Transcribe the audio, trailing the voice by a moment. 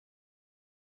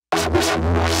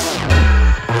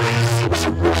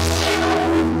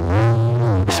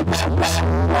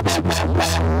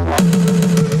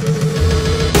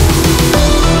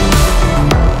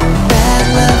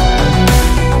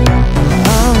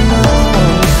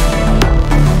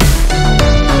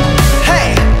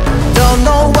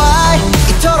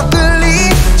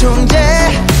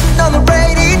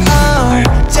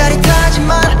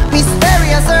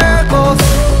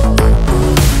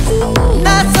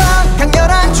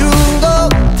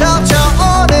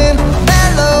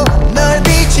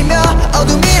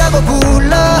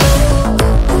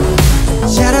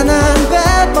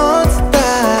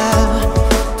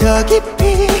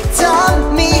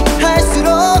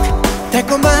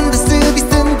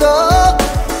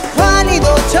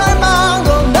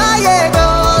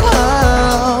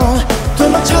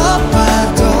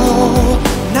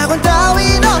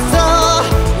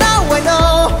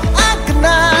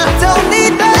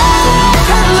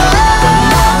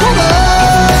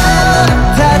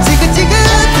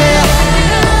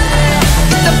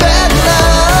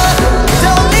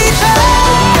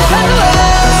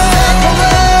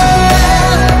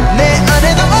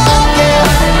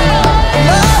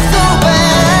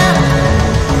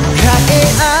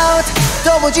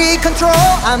컨트롤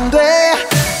안돼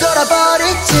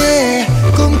돌아버릴지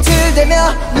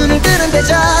꿈틀대며 눈을 뜨는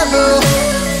데자부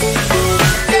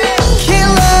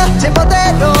킬러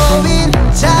잼버대로인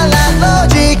잘난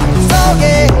로직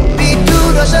속에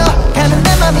비뚤어져 가는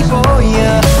내 맘이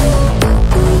보여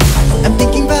I'm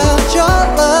thinking about your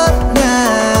love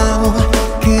now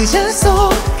그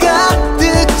잔속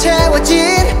가득 채워진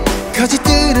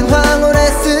거짓들은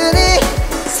황홀했으니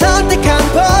선택한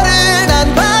벌을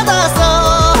난 받았어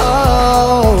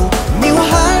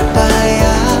미워할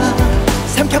바야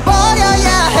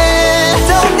삼켜버려야 해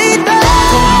Don't need that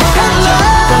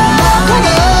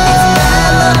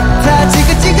다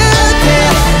지긋지긋해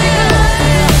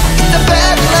It's a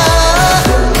bad love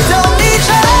Don't need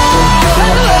that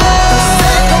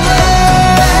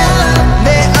내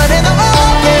안에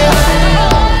넘어게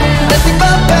Nothing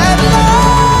but bad love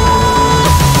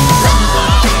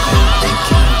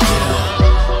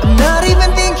I'm not even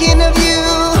thinking of you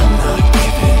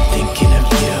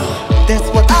That's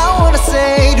what I wanna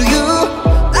say to you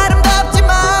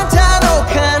아름답지만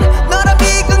잔혹한 너란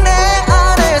비극 내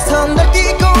안에서 날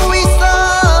뛰고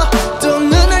있어 또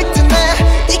눈을 뜨네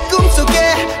이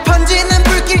꿈속에 번지는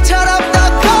불길처럼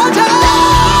더 커져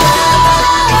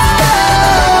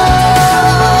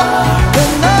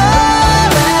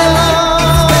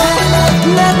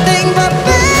Nothing but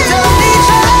bad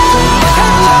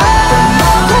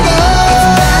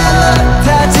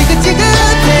다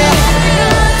지긋지긋해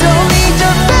Don't need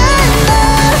your bad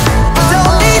love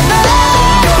Don't need that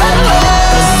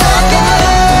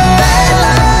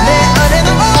내 안에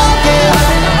넘어게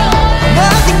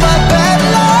Nothing but bad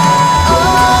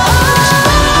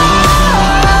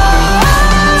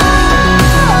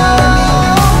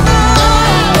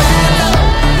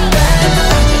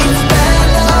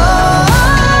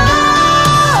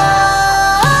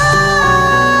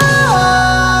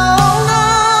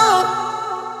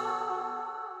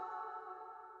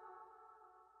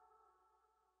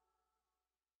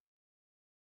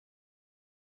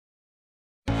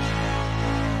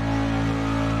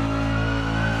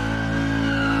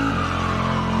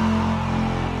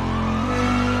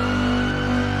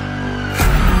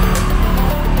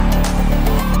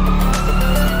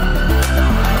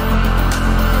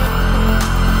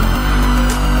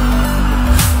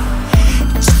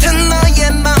짙은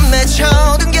너의 맘에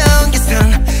쳐든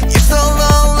경계선 You're so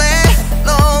lonely,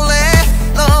 lonely,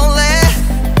 lonely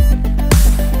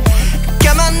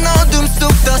까만 어둠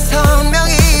속 더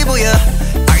선명히 보여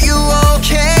Are you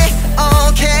okay,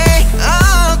 okay,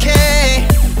 okay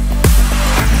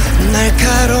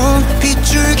날카로운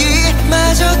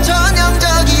빗줄기마저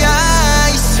전형적이야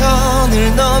이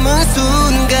선을 넘은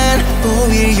순간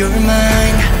보일 your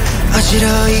mind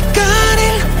어지러이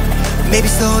가는 Maybe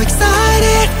so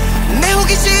excited 내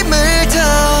호기심을 더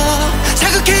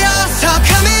자극해여서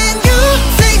Come in you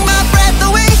take my breath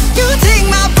away You take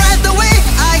my breath away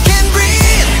I can't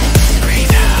breathe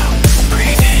Breathe out,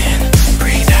 breathe in,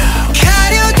 breathe out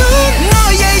가려둔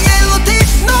너의 yellow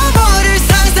teeth 너머를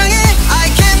상상해 I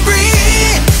can't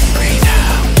breathe Breathe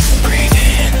out, breathe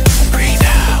in, breathe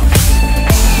out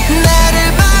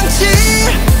나를 방치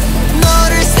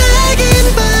너를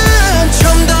새긴 밤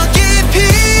좀 더 깊이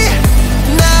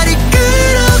날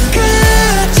이끌어가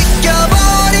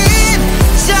지켜버린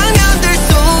장면들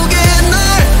속에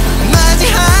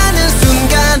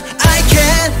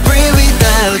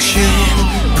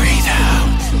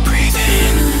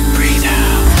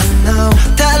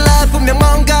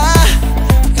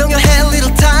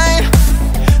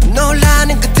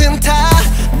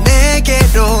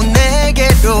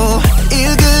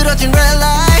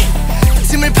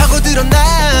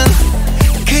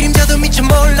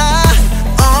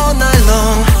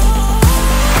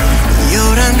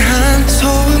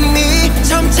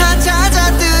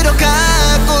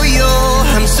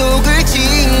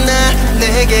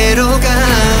그대로 가.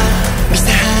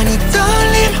 미세한 이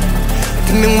떨림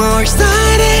분명 more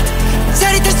excited.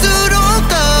 짜릿할수록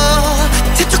더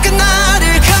재촉한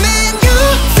나를 Come in you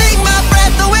take my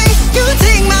breath away. You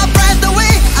take my breath away.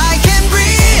 I can't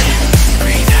breathe.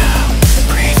 Breathe out,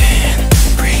 breathe in,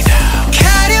 breathe out.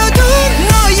 가려둔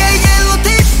너의 yellow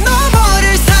tip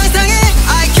너머를 상상해.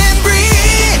 I can't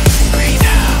breathe. Breathe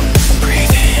out,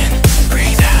 breathe in,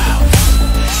 breathe out.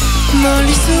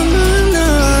 멀리 숨은 널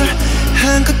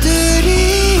한껏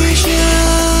들이쉬어.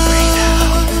 Breathe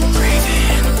out, breathe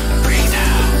in, breathe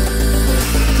out.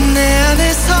 내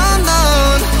안에서 넌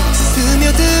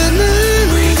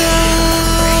스며드는다.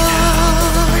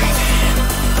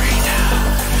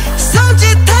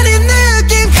 손짓하는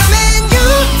느낌 Come in you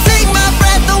take my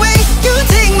breath away. You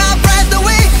take my breath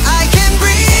away. I can't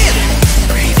breathe.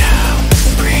 Breathe out,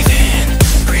 breathe in,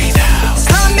 breathe out.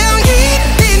 선명히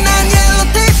빛난 yellow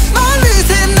tape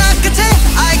어느새 나 끝에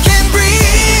I can't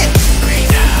breathe.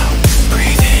 Breathe out,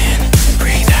 breathe in,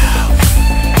 breathe out.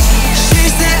 쉴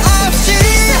새 없이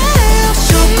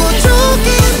좁고 좁긴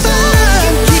밤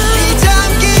깊이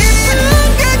잠긴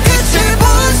끝을 본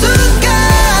순간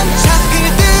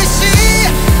잡히듯이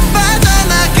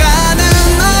빠져나가는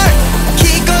널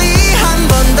기꺼이 한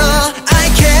번 더 I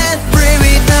can't breathe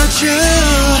without you.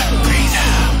 Breathe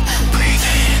out, breathe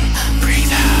in,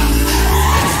 breathe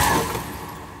out.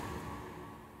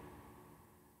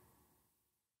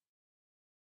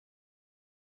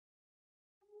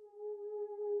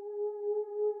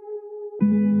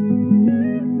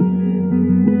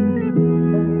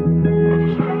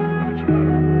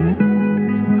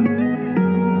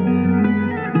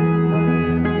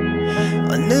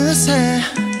 어느새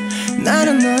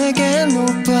나는 너에게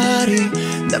nobody.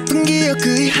 나쁜 기억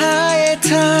그 이하의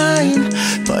타임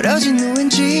버려진 후엔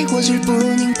지워질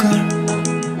뿐인걸.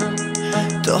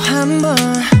 또 한 번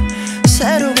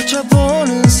새로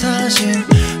고쳐보는 사진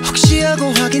혹시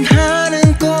하고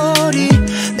확인하는 꼴이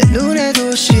내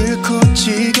눈에도 싫고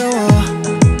지겨워.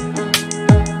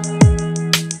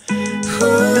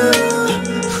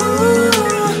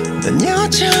 넌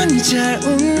여전히 잘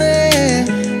웃네.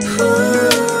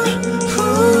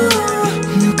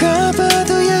 누가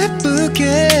봐도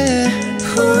예쁘게.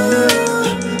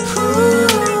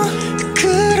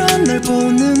 그런 널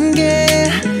보는 게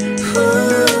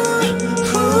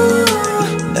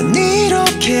난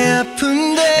이렇게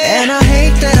아픈데. And I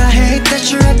hate that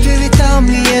you're happy without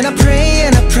me. And I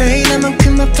pray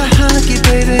나만큼 아파하기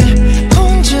baby.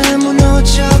 혼자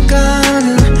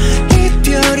무너져가는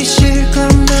이별이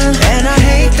싫건 난. And I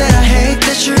hate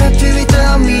that you're happy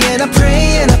without me. And I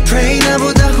pray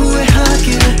나보다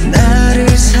후회하기를.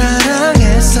 나를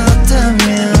사랑했었다면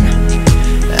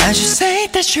I just say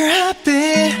that you're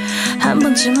happy. 한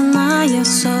번쯤은 나의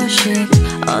소식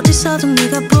어디서든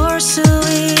네가 볼 수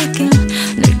있길.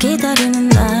 늘 기다리는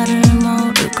나를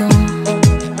모르고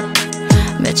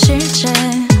며칠째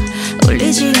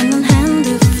울리지 않는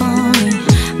핸드폰이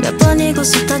몇 번이고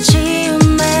썼다 지운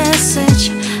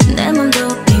메시지. 내 맘도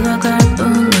비워갈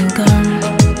뿐인걸.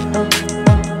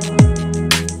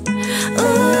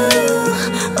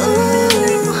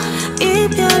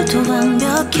 이별도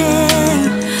완벽해.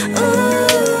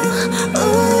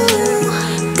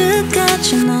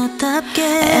 끝까지 너답게.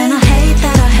 And I hate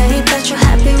that you're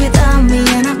happy without me.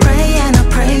 And I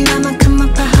pray 나만큼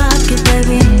아파하게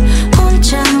baby.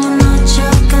 혼자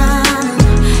무너져가는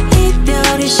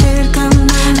이별이 싫건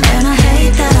난. And I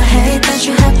hate that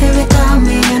you're happy without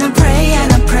me. And I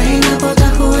pray 나보다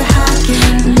후회하길.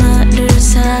 너를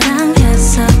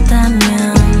사랑했었다면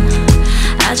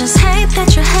I just hate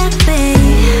that you're happy.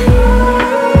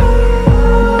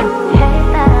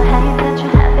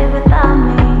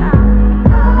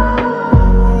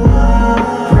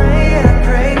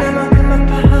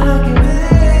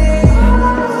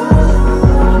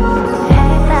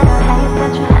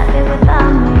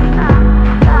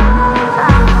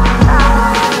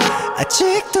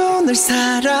 아직도 널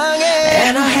사랑해.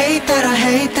 And I hate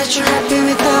that you're happy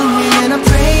without me. And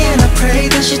I pray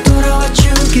다시 돌아와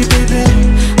주길 baby.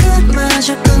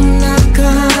 끝마저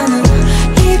끝나가는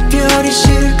이별이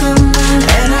싫건 난.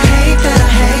 And I hate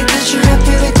that you're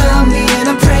happy without me. And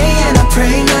I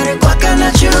pray 나를 꽉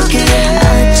안아주길.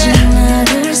 아직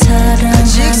나를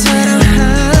사랑하면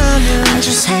I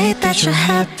just hate that you're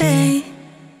happy.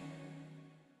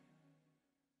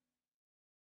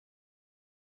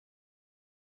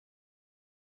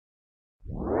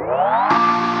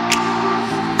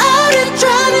 I've been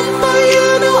drowning for you,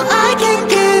 no I can't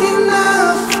get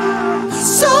enough.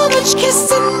 So much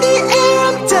kiss in the air,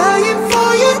 I'm dying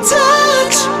for your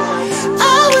touch.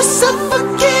 I will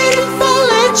suffocate if I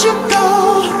let you go.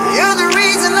 You're the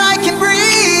reason I can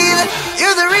breathe.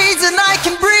 You're the reason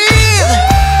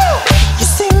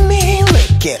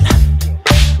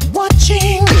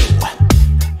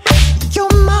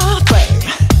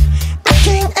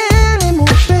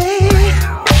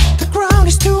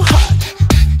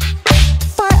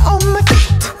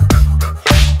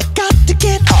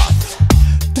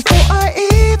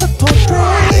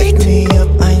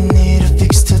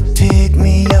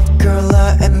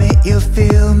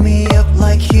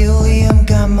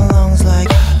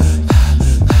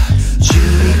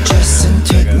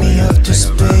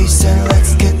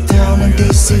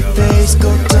DC phase.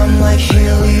 Go dumb like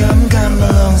helium, got my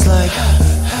lungs like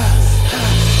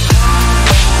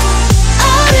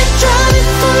I've been drowning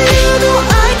for you, no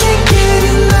I can't get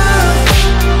enough.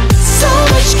 So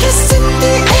much kiss in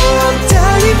the air, I'm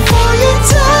dying for your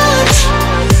touch.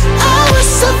 I will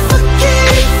suffocate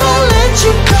if I let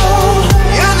you go.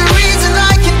 You're the reason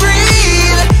I can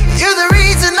breathe. You're the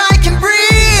reason I can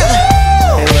breathe.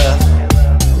 Hey love,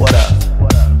 what up?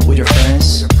 With your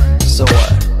friends? So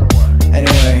what?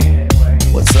 Anyway,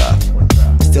 what's up?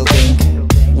 Still think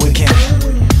we can,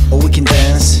 or we can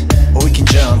dance, or we can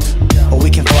jump, or we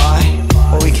can fly,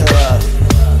 or we can love.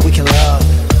 We can love,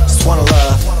 just wanna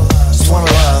love, just wanna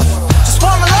love, just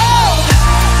wanna love.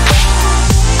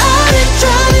 I've been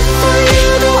drowning for you,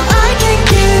 no I can't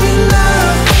get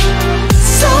enough.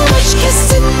 So much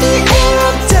kiss in the air,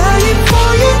 I'm dying for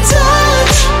your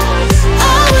touch.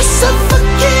 I will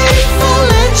suffocate if I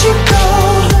let you go.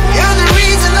 You're the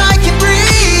reason I can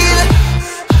breathe.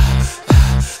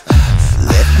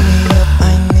 Lift me up,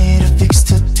 I need a fix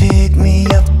to pick me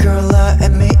up. Girl, I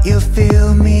admit you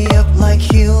fill me up like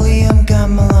helium, got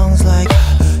my lungs like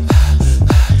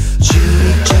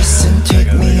Judy, Justin,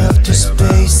 take me up to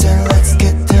space and let's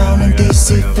get down in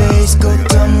DC phase. Go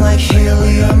dumb like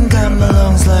helium, got my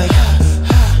lungs like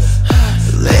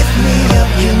lift me up,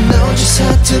 you know just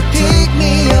how to pick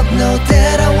me up. Know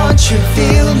that I want you,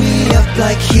 fill me up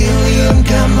like helium,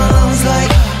 got my lungs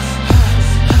like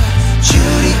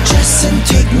Judy, Justin,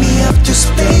 take me up to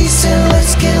space and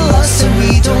let's get lost and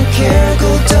we don't care.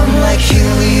 Go dumb like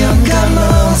helium, got my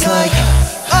lungs like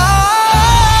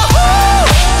oh,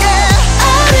 yeah.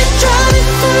 I've been drowning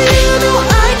for you, no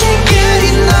I can't get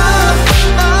enough.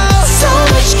 So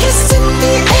much kiss in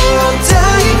the air, I'm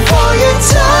dying for your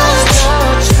touch.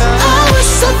 I will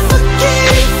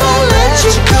suffocate if I let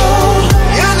you go.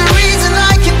 You're the reason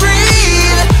I can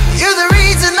breathe. You're the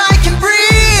reason I can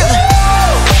breathe.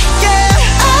 Yeah,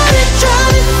 I've been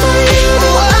drowning for you,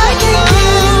 no I can't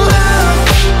get enough.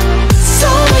 So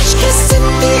much kiss in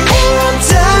the air, I'm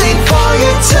dying for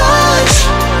your touch.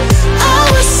 I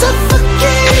will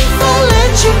suffocate if I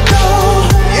let you go.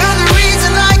 You're the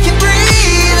reason I can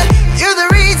breathe. You're the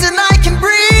reason I can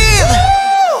breathe.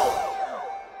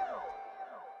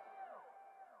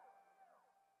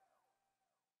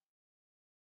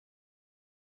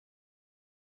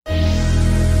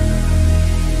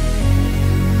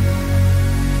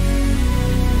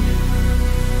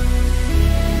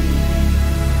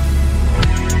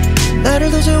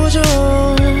 나를 더 재워줘.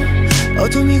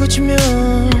 어둠이 걷히면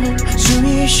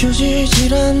숨이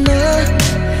쉬어지질 않아.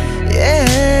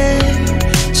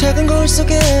 Yeah. 작은 거울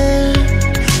속에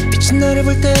비친 너를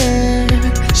볼 때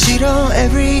싫어.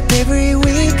 Every day, every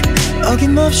week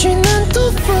어김없이 난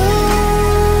또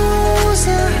frozen.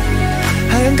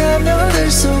 하얀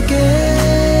가면들 속에서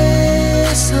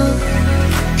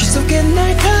귀 속에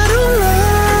날카로운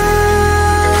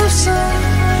love song.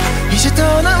 이제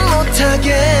더는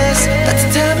못하겠어.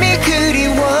 따뜻함이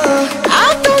그리워.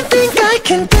 I don't think I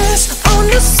can dance on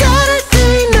a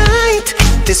Saturday night.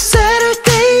 This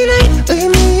Saturday night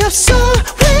의미 없어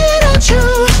without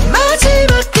you.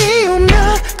 마지막이 오면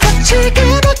거칠게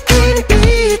바뀐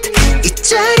beat. 이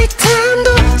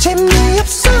짜릿함도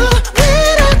재미없어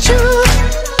without you.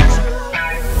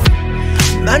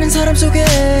 많은 사람 속에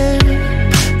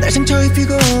날 상처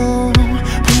입히고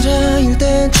혼자일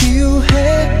땐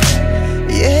치유해.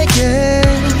 Yeah, yeah.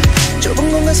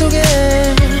 좁은 공간 속에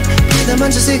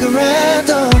비담한 저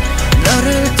시가렛도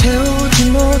너를 태우지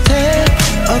못해.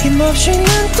 어김없이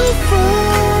난 또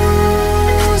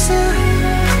frozen.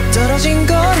 떨어진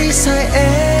거리 사이에서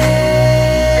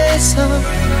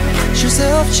쉴 새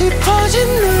없이 퍼진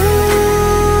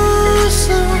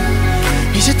눈속.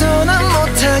 이제 더는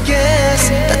못하겠어.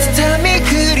 따뜻함이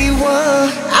그리워.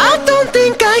 I don't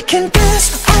think I can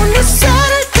dance on a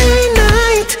Saturday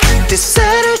night. This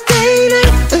Saturday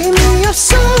night 의미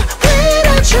없어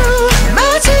without you.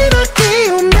 마지막이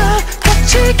오면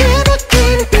거칠게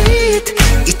바뀐 beat.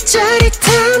 이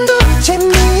짜릿함도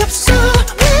재미없어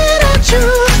without you.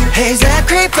 Hey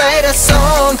Zachary, play that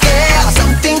song, yeah.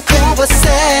 Something cool was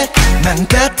said.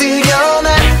 망가뜨려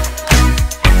날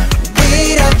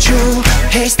without you.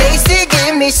 Hey Stacy,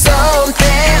 give me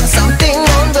something, something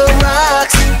on the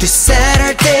rocks. This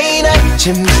Saturday night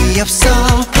재미없어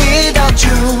without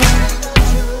you.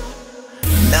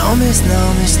 Now miss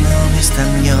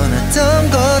당연했던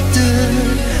것들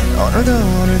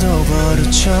오늘도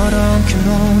버릇처럼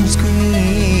켜놓은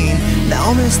screen.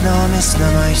 Now miss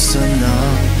남아있어 너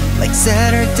like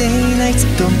Saturday nights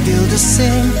don't feel the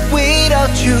same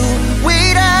without you.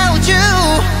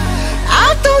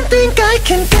 I don't think I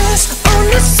can dance on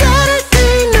a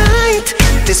Saturday night.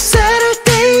 This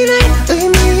Saturday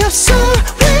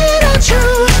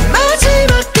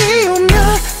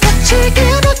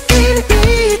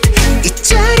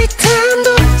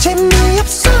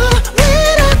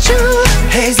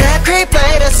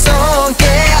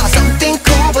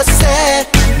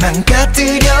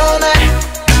망가뜨려 날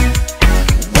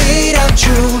Without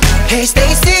you. Hey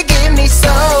Stacy, give me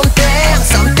something,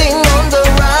 something on the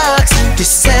rocks. This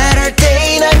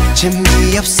Saturday night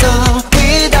재미없어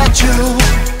without you.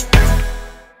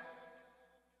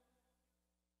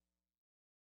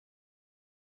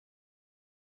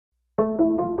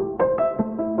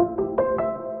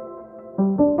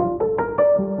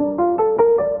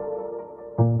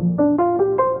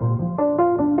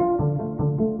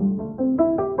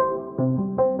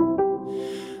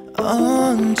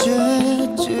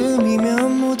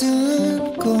 언제쯤이면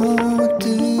모든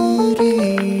꽃들이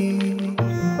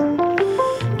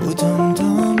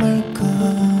무덤덤할까.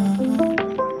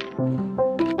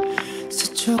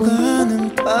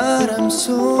 스쳐가는 바람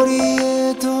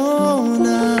소리에도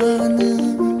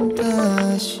나는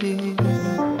다시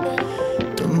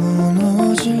또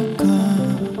무너질까.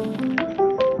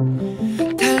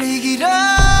 달리기란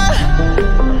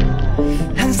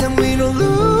항상 win or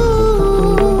lose.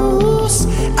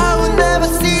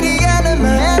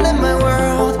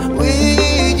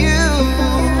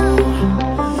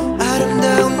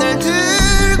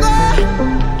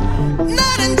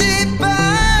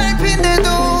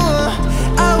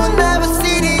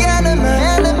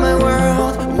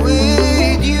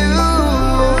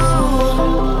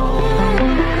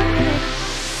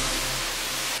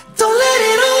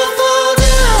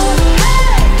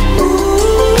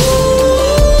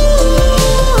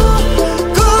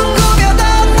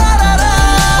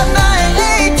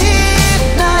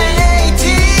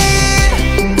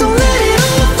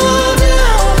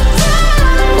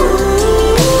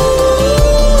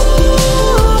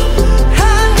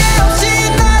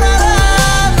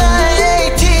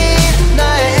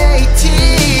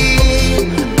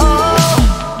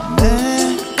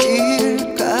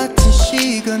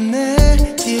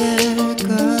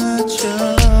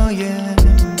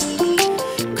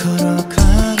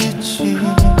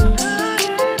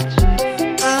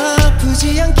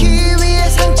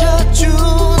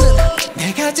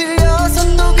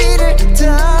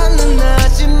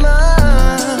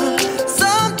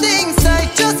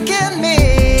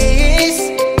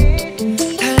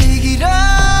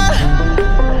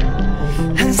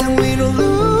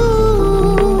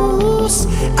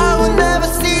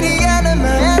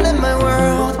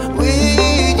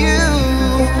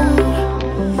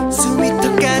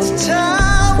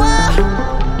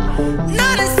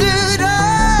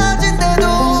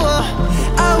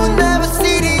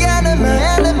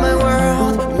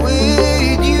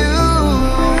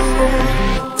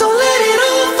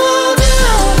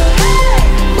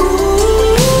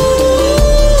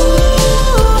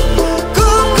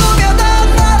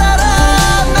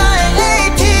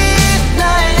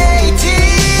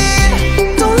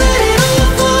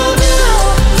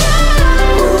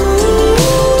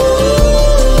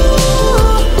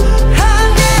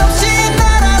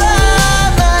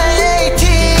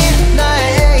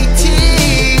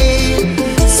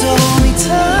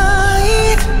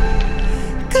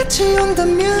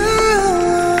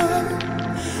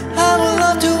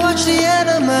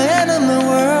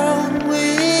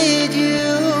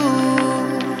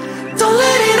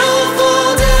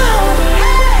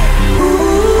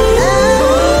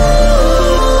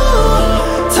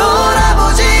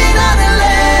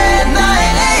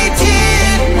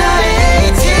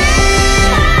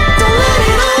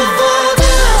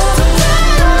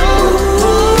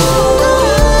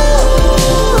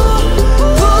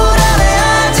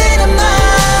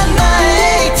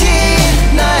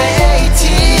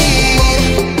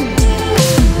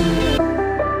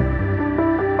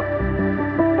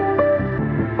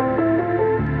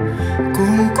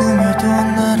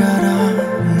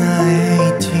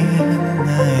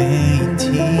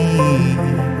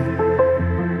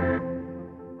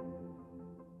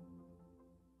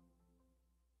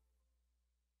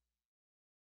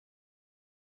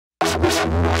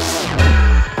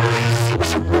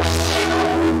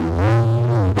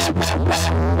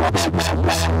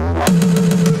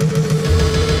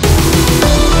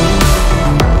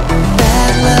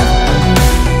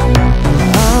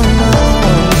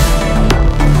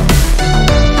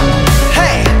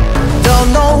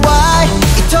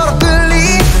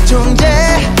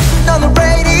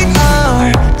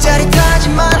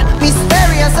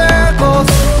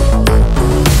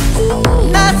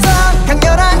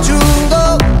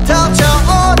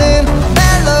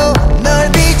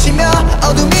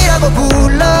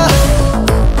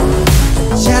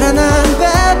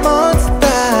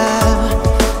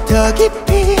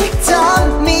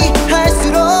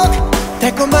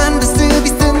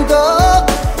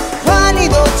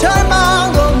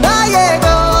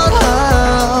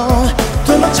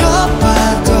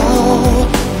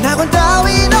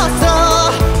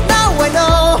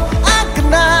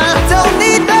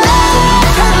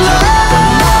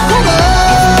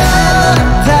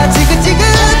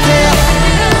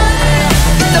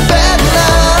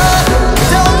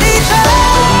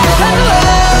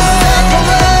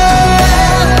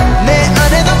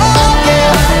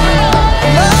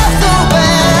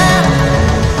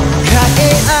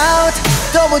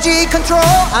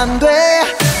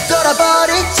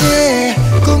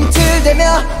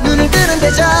 되며 눈을 뜨는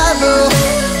데자부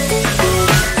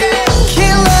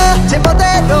킬러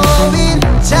제멋대로인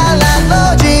잘난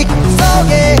로직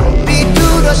속에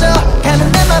비뚤어져 가는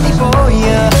내 맘이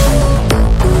보여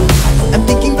I'm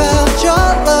thinking about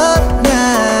your love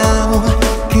now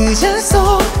그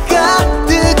잔속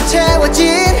가득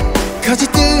채워진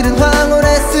거짓들은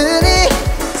황홀했으니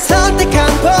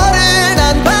선택한 벌을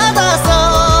난 받아서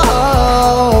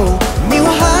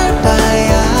미워할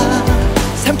바야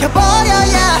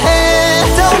삼켜버려야 해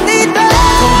Don't need that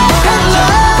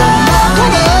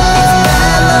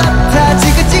다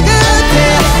지긋지긋해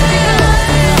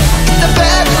It's a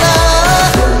bad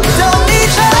love Don't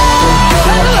need that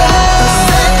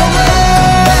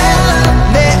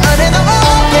내 안에 너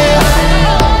yeah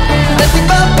Nothing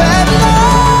but bad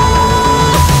love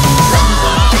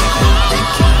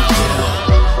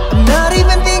I'm not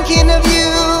even thinking of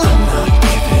you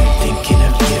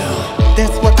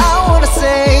That's what I wanna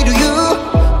say to you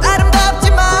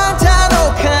아름답지만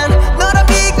잔혹한 너란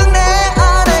비극 내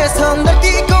안에서 날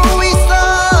뛰고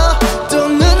있어 또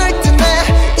눈을 뜨네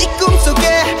이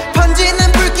꿈속에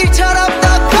번지는 불길처럼 더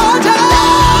커져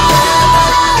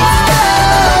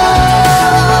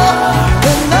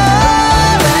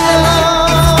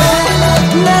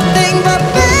Nothing but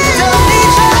bad Don't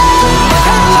need you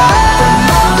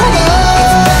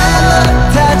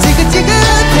다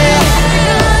지긋지긋해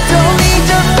Don't need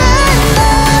your bad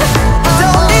love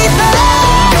Don't need that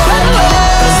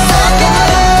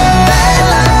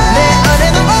내 안에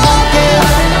너 yeah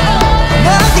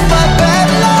Nothing but bad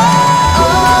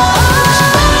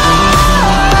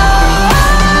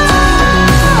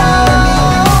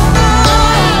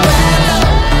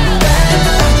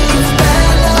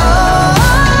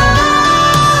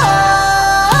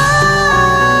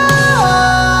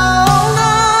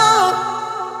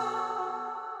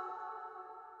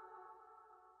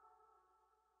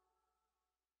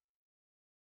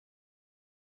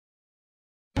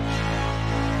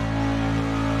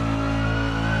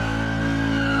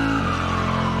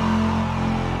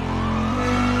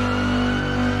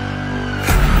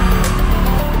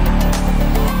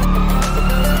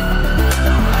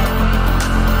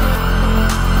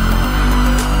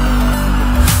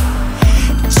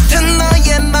짙은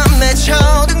너의 맘에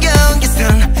쳐든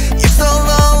경계선 You're so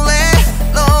lonely,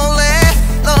 lonely,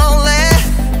 lonely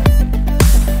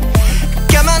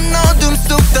까만 어둠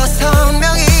속 더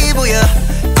선명히 보여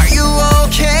Are you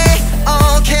okay,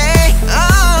 okay,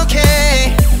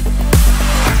 okay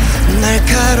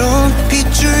날카로운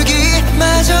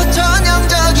빗줄기마저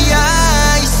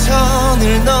전형적이야 이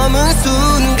선을 넘은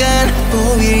순간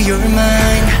보일 your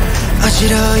mind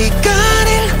어지러이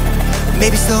꺼낸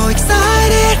Maybe so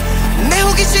excited 내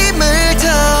호기심을 더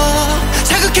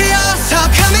자극해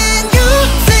어서 Come in you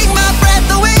take my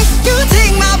breath away You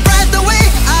take my breath away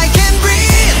I can't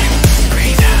breathe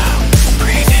Breathe out,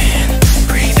 breathe in,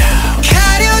 breathe out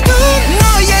가려둔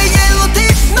너의 yellow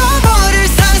tip 너머를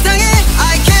상상해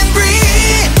I can't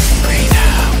breathe Breathe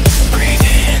out, breathe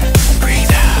in, breathe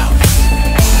out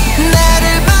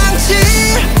나를 방치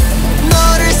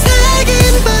너를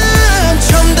새긴 밤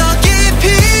좀 더 깊이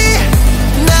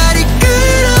날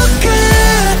이끌어가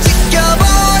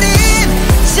지켜버린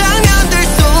장면들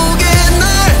속에 널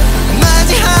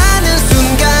맞이하는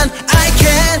순간 I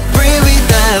can't breathe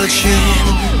without you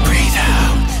Breathe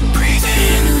out, breathe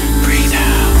in, breathe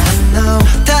out I know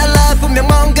달라 분명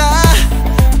뭔가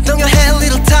Don't you have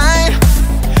little time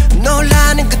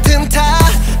놀라는 그 틈 타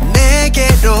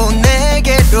내게로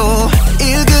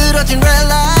일그러진 red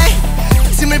light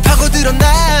틈을 파고들어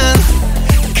난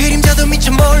그림자도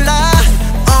미처 몰라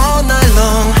all night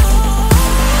long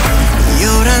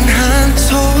요란한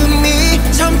소음이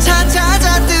점차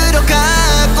잦아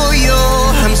들어가고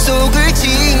요함 속을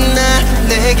지나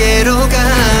내게로 가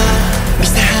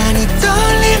미세한 이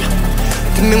떨림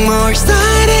분명 more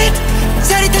excited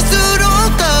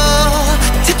짜릿할수록 더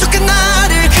재촉한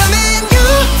나를 Come in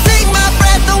you take my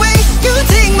breath away You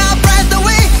take my breath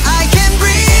away I can't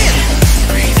breathe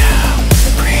Breathe out,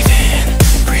 breathe in,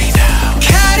 breathe out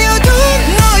가려둔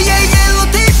너의 yellow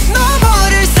tip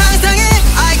너머를 상상해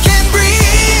I can't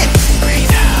breathe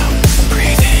Breathe out,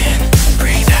 breathe in,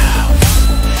 breathe out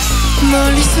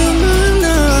멀리 숨은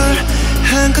널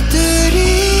한껏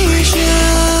들이쉬어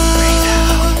Breathe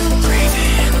out, breathe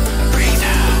in, breathe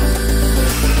out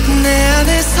내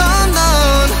안에서 넌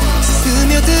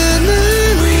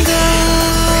스며드는다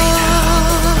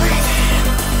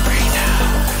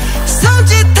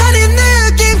손짓하는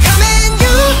느낌 Come in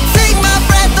you take my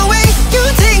breath away You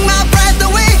take my breath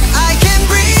away I can't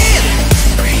breathe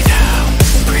Breathe out,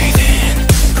 breathe in,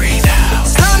 breathe out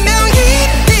선명히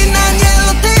빛난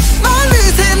yellow tip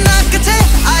멀리새 나 끝에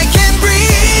I can't breathe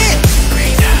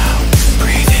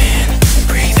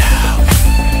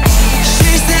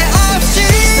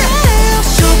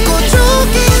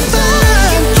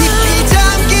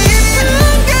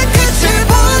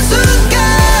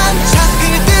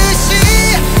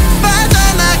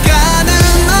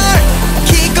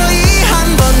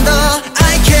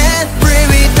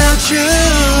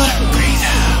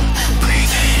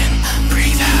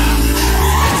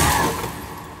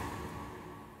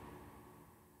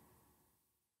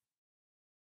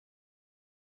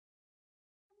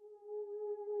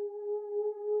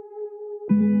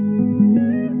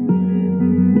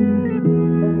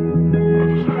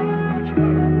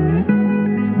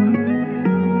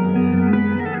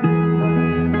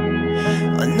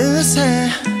그새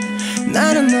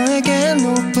나는 너에게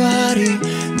nobody.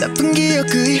 나쁜 기억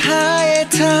그 이하의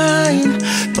타임.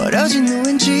 버려진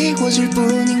후엔 지워질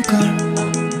뿐인걸.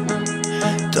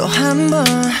 또 한 번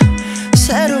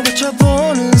새로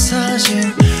고쳐보는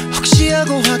사진. 혹시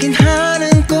하고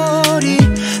확인하는 꼴이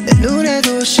내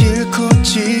눈에도 싫고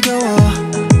지겨워.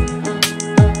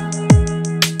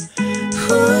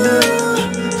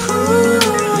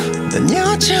 넌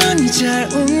여전히 잘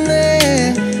웃네.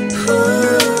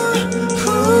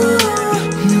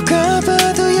 누가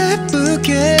봐도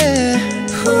예쁘게.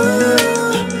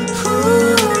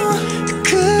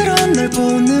 그런 널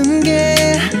보는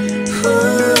게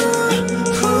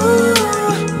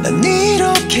난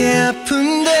이렇게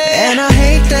아픈데. And I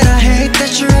hate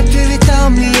that you're happy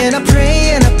without me. And I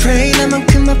pray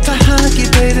나만큼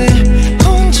아파하기 baby.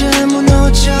 혼자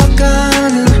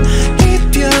무너져가는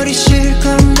이별이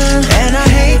싫건 난. And I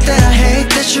hate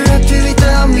that you're happy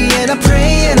without me. And I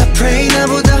pray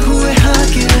나보다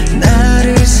후회하길.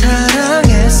 나를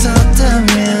사랑했었다면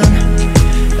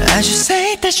I should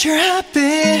say that you're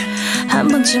happy. 한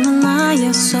번쯤은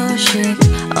나의 소식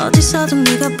어디서든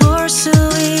네가 볼 수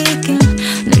있길.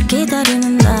 늘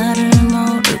기다리는 나를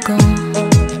모르고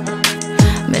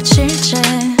며칠째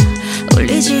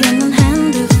울리지 않는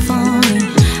핸드폰이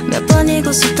몇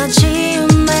번이고 썼다 지운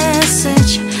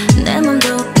메시지. 내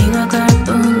맘도 비워갈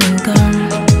뿐인걸.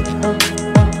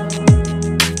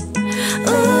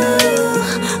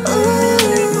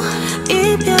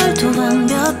 이별도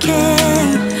완벽해.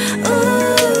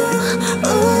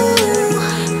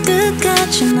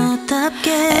 끝까지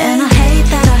너답게. And I hate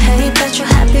that you're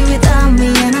happy without me.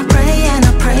 And I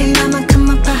pray 나만큼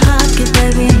아파하기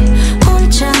baby.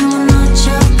 혼자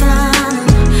무너져가는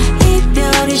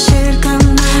이별이 싫건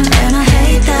난. And I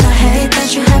hate that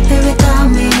you're happy without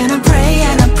me. And I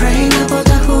pray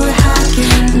나보다 후회하길.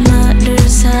 너를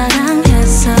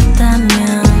사랑했었다면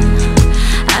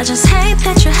I just hate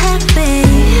that you're happy.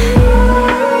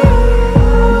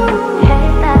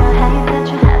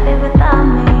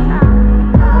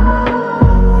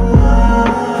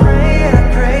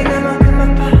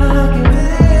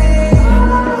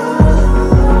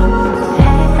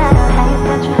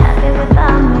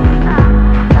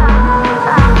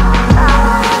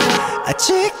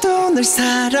 아직도 널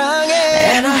사랑해.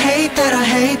 And I hate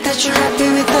that you're happy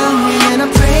without me. And I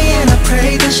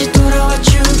pray 다시 돌아와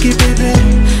주길 baby.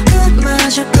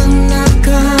 끝마저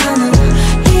끝나가는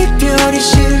이별이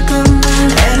싫건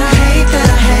난. And I hate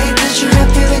that you're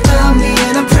happy without me.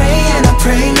 And I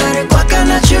pray 나를 꽉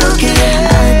안아주길.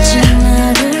 아직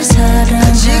나를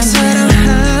사랑하면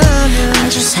I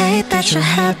just hate that you're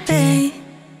happy.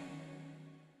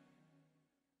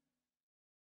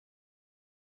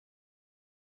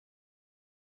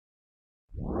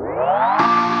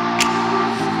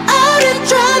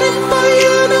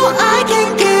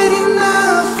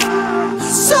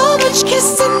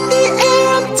 Kiss in the air,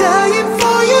 I'm dying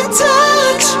for your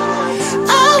touch.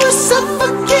 I will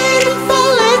suffocate if I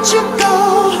let you go.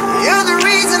 You're the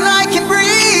reason I can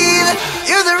breathe.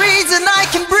 You're the reason I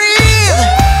can breathe.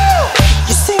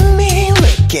 You see me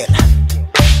licking,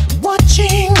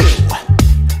 watching you.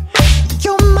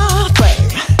 You're my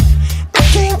babe. I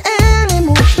can't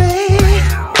anymore, babe.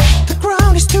 The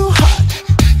ground is too hot.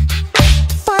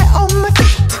 Fire on my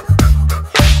feet.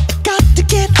 I got to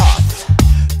get off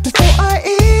before I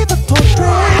even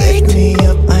portray. Wake me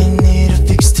up, I need a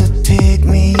fix to pick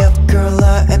me up. Girl,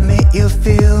 I admit you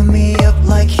fill me up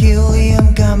like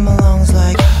helium. Got my lungs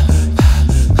like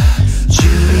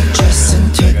Julie, just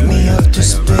and take me up to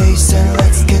space. And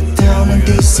let's get down on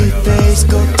DC face.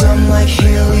 Go dumb like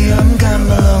helium. Got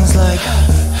my lungs like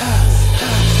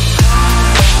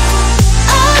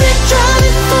I've been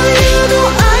drowning for you, no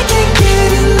I can't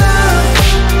get enough.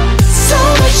 So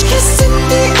much kiss in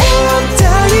the air, I'm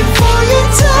dying for your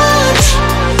touch.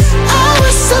 I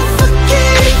will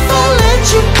suffocate if I let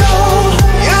you go.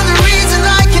 You're the reason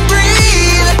I can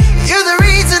breathe. You're the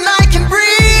reason I can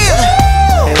breathe.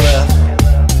 Hey love,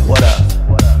 what up?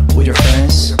 With your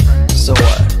friends? So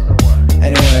what?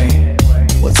 Anyway,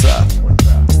 what's up?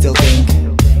 Still think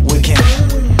we can,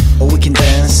 or we can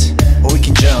dance, or we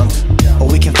can jump, or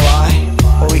we can fly,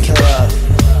 or we can love.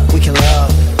 We can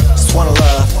love, just wanna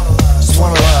love, just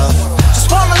wanna love,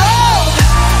 just wanna love.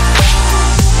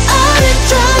 I've been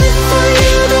drowning for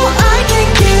you, no I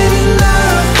can't get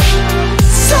enough.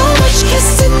 So much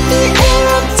kiss in the air,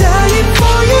 I'm dying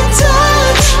for your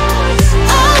touch.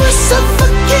 I will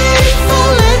suffocate if I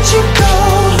let you go.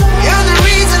 You're the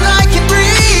reason I can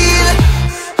breathe.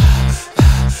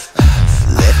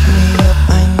 Lift me up,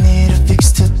 I need a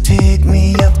fix to pick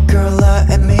me up. Girl, I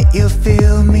admit you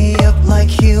fill me up like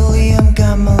helium.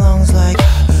 Got my lungs like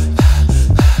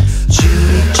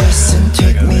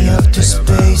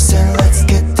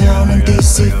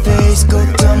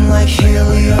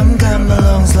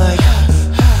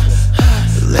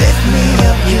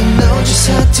don't just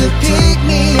have to pick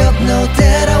me up. Know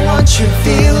that I want you,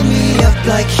 fill me up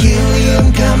like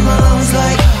helium. Come on,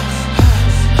 like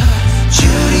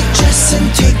Judy, just and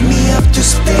take me up to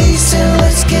space and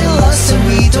let's get lost and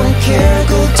we don't care.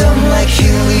 Go dumb like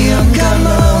helium. Come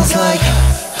on, like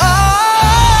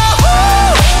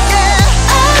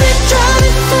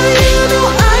driving for you, no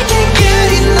I can't get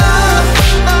enough.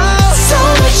 So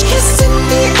much kiss in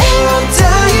the air, I'm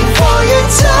dying for your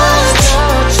touch.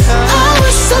 I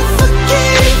will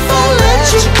suffocate if I let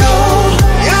you go.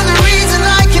 You're the reason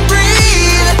I can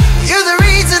breathe. You're the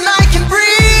reason I can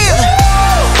breathe.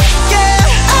 Yeah,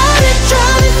 I've been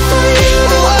driving for you,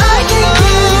 no I can't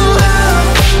get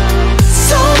enough.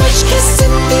 So much kiss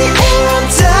in the air, I'm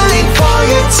dying for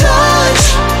your touch.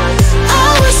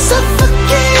 I will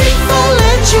suffocate if I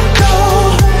let you go.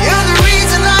 You're the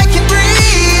reason I can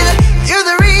breathe. You're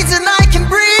the reason I can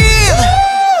breathe.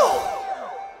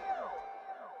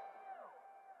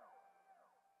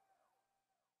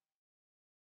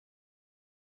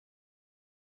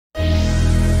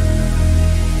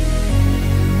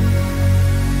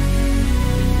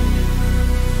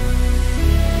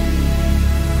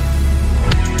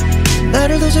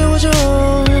 나를 더 재워줘.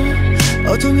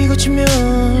 어둠이 걷히면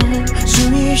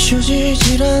숨이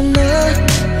쉬어지질 않아.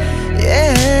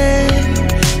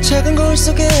 Yeah. 작은 거울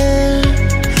속에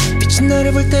비친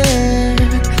나를 볼 때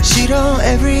싫어.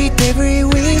 Every day, every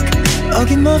week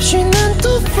어김없이 난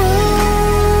또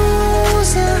frozen.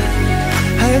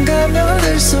 하얀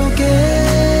가면들 속에서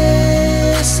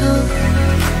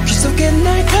귀 속에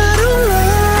날카로운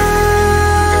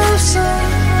love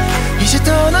song. 이제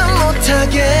더는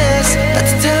못하겠어.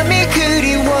 따뜻함이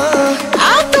그리워.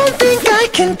 I don't think I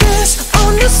can dance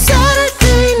on a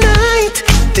Saturday night.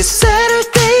 This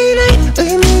Saturday night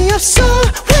의미 없어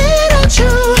without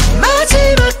you.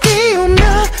 마지막 비 오면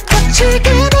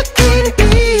거칠게 바뀐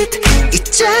beat. 이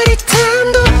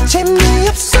짜릿함도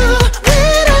재미없어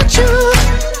without you.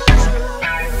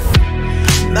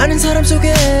 많은 사람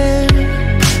속에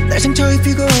날 상처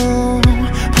입히고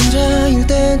혼자일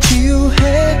땐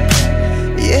치유해.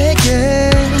 Yeah,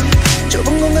 yeah.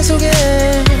 좁은 공간 속에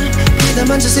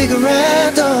비담한 저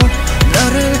시가렛도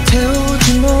너를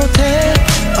태우지 못해.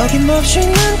 어김없이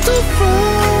난 또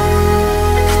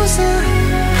frozen.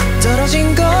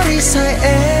 떨어진 거리 사이에서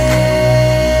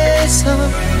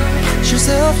쉴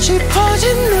새 없이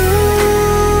퍼진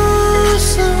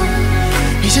눈속.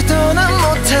 이제 더는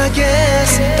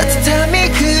못하겠어.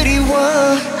 따뜻함이 그리워.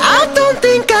 I don't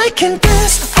think I can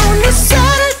dance on a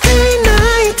Saturday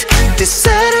night. This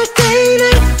Saturday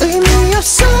night 의미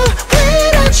없어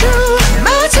without you.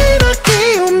 마지막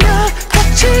비 오면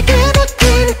거칠게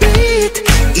바뀐 beat.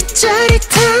 이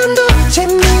짜릿함도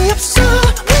재미없어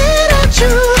without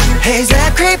you. Hey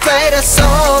Zachary, play that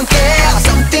song, yeah.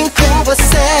 Something cool but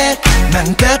sad.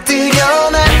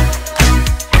 망가뜨려 날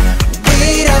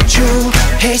without you.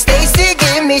 Hey Stacy,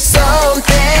 give me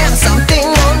something, something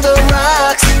on the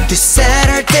rocks. This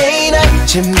Saturday night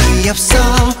재미없어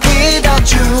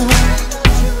without you.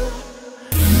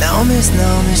 Now miss,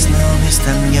 now miss, now miss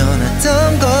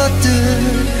당연했던 것들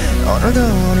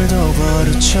오늘도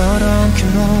버릇처럼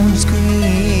켜놓은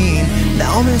screen.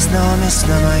 Now miss,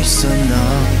 남아있어 너.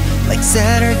 Like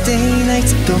Saturday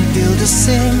nights don't feel the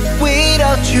same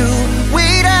without you,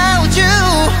 without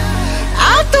you.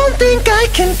 I don't think I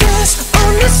can dance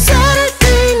on a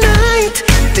Saturday night.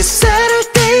 This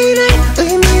Saturday night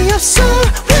의미 없어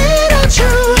without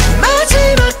you.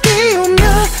 마지막 비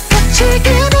오면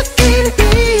거칠게 바뀐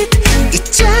beat. 이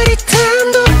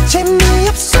짜릿함도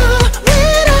재미없어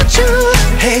without you.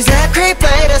 Hey Zachary,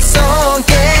 play that song,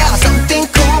 yeah. Something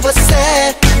cool but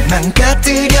sad.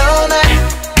 망가뜨려 날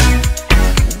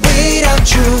without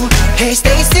you. Hey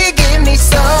Stacy, give me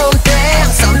something,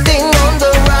 something on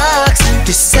the rocks.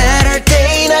 This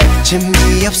Saturday night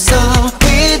재미없어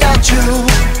without you.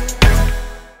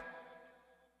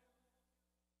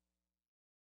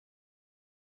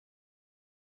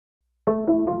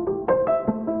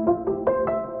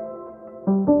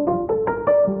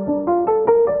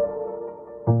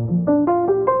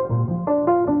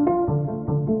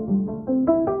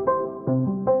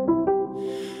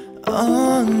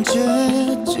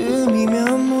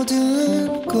 언제쯤이면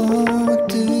모든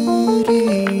꽃들이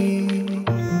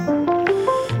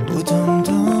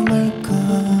무덤도 말라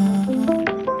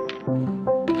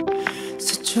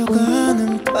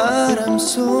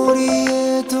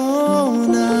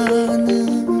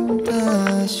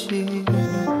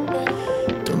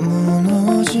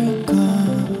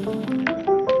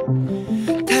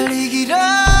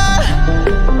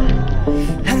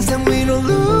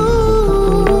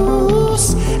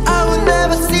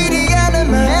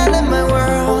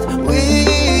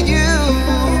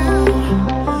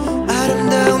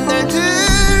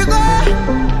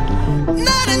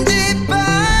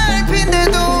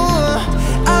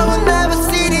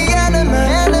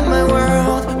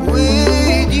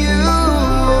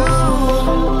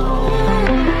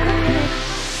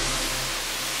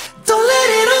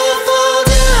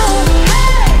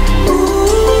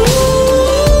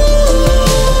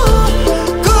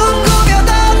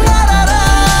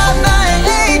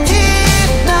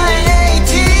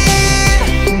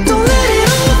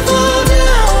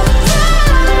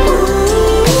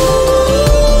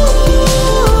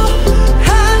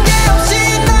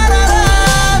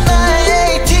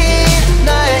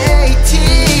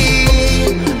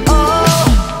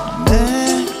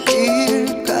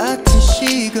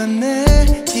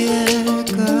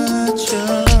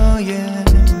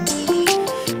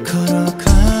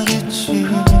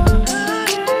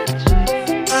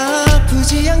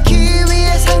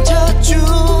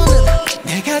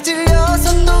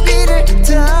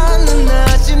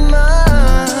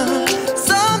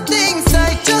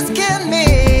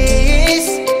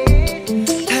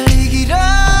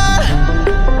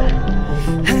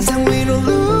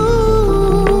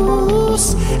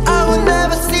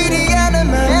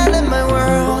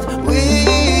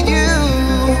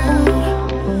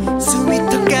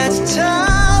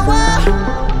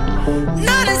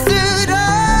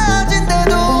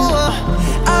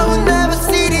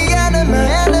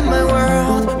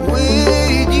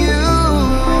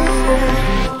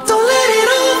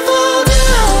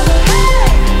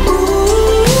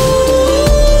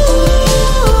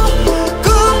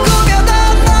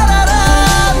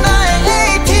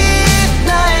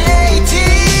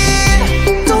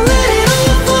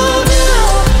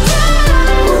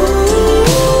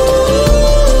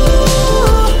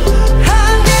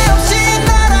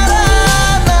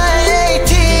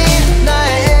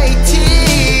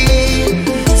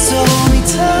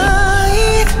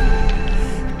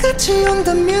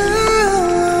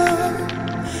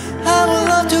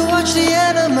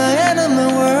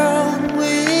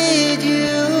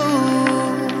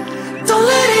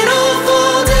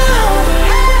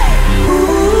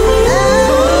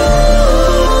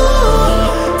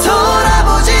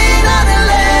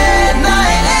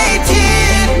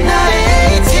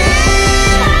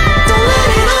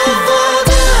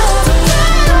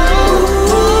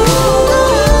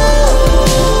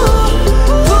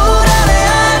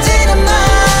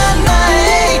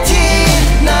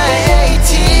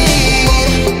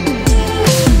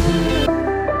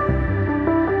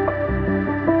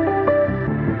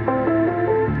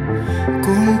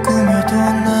꿈꾸며도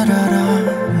날아라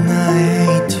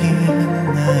나의 이팀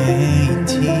나의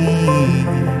이팀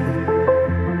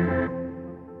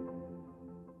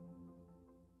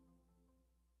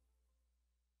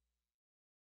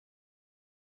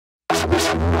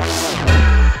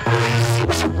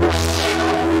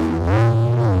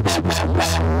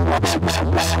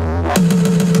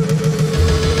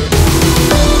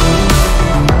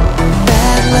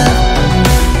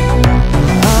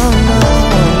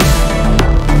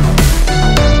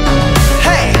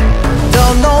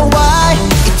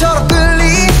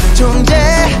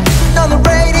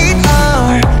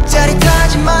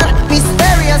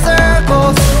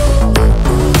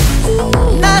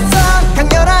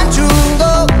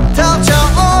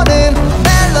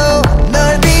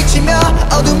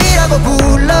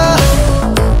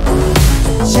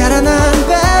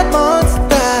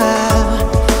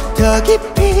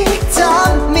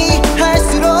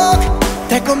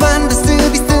달콤한 듯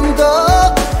스비쓴 곡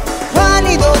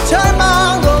환희도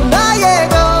절망도 나의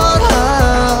것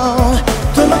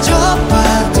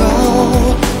도망쳐봐도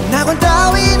낙원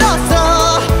따윈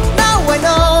없어 Now I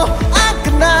know 안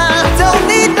끝나 Don't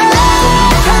need that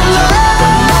hello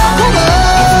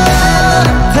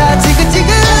다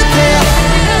지긋지긋해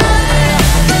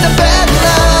It's a bad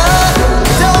love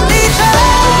Don't need that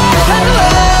hello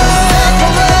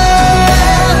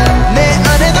내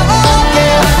안에도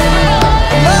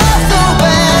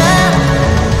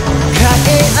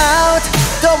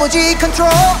도무지 컨트롤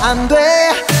안돼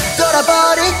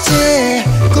돌아버릴지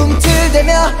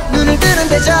꿈틀대며 눈을 뜨는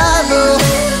데자부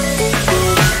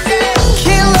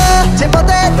킬러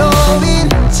제멋대로인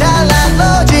잘난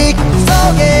로직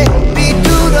속에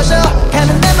비뚤어져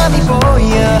가는 내 맘이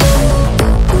보여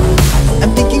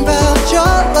I'm thinking about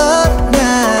your love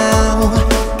now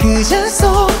그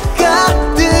잔속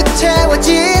가득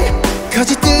채워진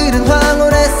거짓들은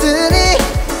황홀했으니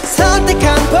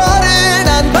선택한 벌을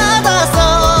난 받았어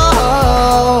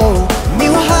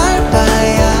미워할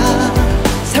바야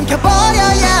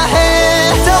삼켜버려야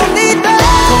해 Don't need that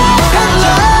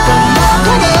hello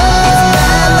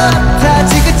다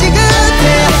지긋지긋해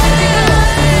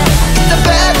It's a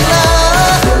bad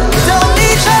love Don't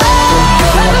need that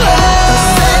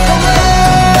hello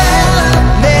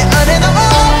내 안에는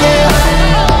없게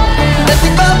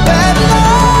Nothing but bad love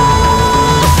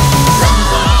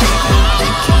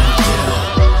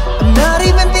I'm not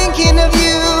even thinking of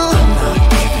you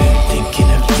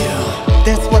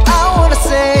That's what I wanna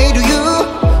say to you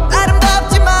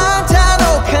아름답지만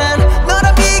잔혹한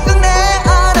너란 비극 내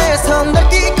안에서 날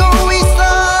뛰고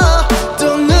있어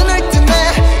또 눈을 뜨네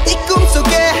이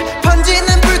꿈속에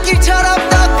번지는 불길처럼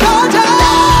더 커져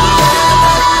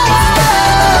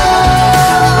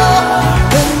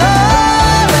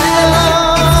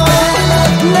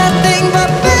Nothing but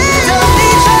bad Don't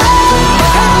need that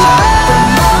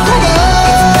hello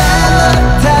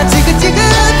다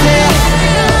지긋지긋해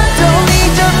Don't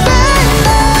need your bad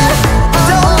love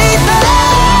Don't need that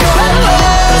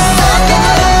hello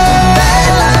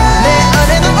내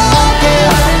안에는 없게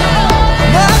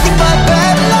Nothing but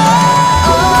bad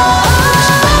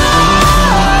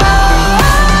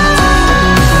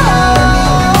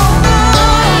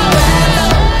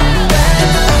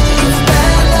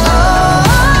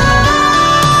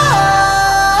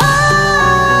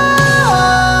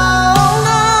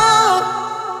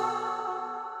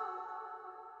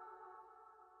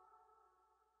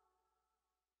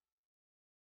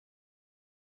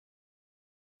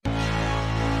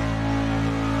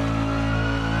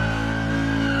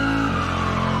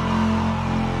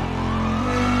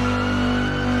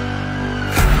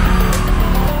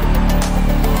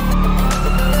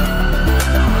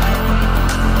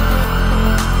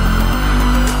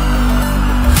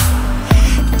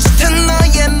짙은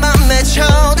너의 맘에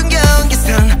쳐든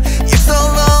경계선 You're so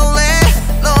lonely,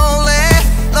 lonely,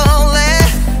 lonely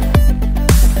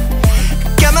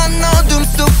까만 어둠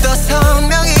속 더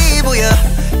선명히 보여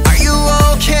Are you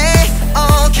okay,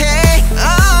 okay,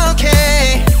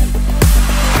 okay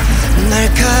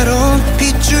날카로운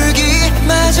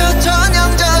빗줄기마저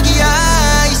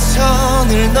전형적이야 이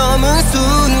선을 넘은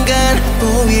순간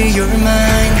오히려 you're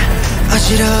mine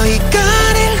어지러이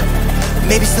꺼낸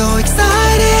Maybe so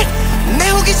excited 내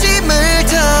호기심을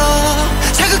더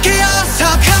자극해서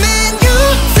Come in you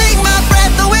take my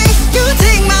breath away You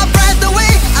take my breath away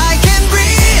I can't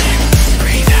breathe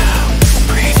Breathe out,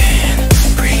 breathe in,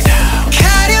 breathe out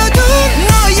가려둔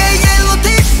너의 yellow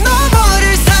teeth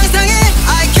너머를 상상해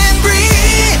I can't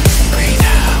breathe Breathe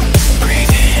out,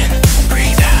 breathe in,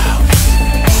 breathe out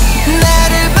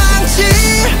나를 방치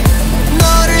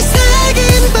너를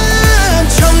새긴 밤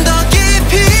좀 더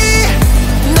깊이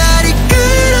날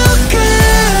이끌어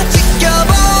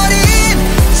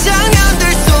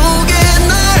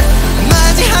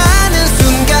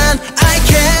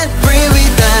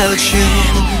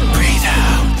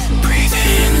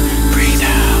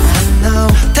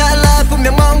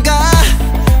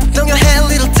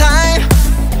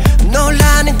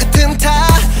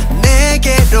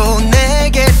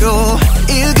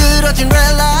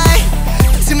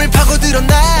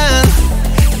드러난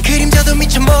그림자도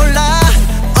미처 몰라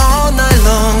all night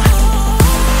long.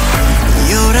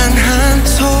 요란한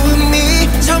소음이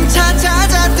점차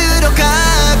잦아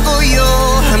들어가고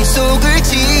요함 속을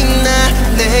지나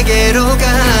내게로 가.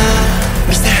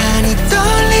 미세한 이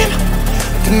떨림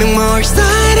분명 more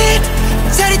excited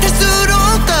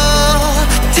짜릿할수록 더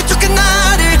재촉한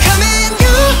나를 Come in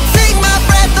you take my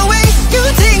breath away you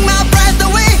take my breath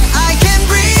away I can't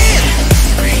breathe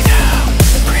breathe out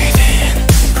breathe in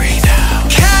breathe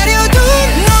out 가려둔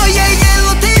너의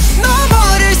yellow teeth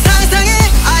너머를 상상해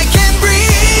I can't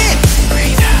breathe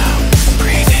breathe out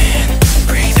breathe in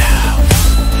breathe out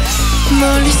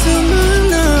멀리 숨은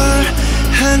널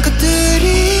한껏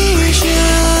들이쉬어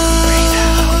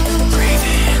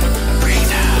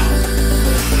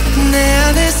내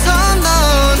안에서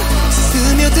넌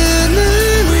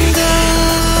스며드는다.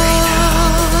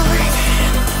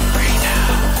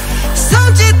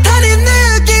 손짓하는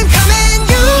느낌 Come in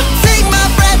you take my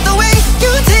breath away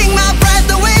you take my breath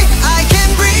away I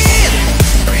can't breathe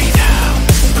breathe out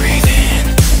breathe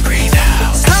in breathe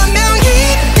out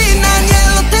선명히 빛난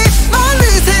yellow tape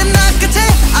어느새 나 끝에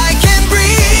I can't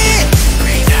breathe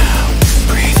breathe out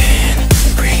breathe in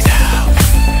breathe out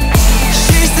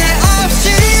쉴 새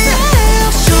없이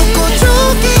좁고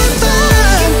좁긴 밤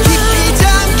깊이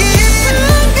잠긴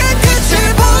그 끝을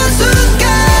본 순간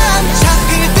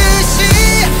잠들듯이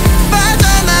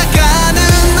빠져나가는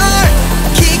널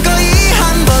기꺼이 한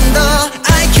번 더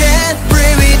I can't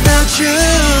breathe without you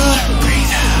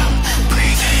Breathe out,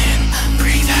 breathe in,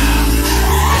 breathe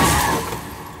out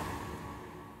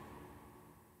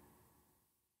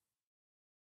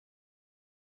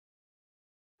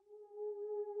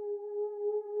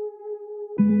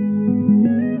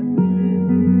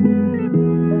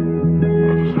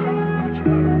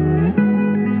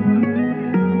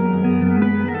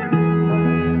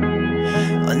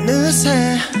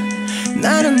어느새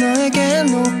나는 너에게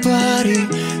nobody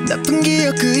나쁜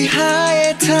기억 그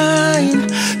이하의 타임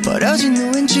버려진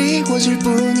후엔 지워질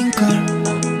뿐인걸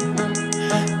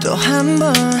또 한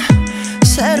번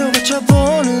새로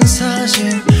거쳐보는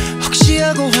사진 혹시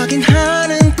하고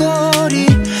확인하는 꼴이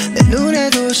내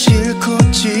눈에도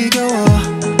싫고 지겨워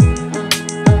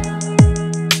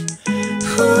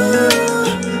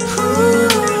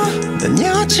넌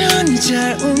여전히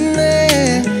잘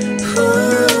웃네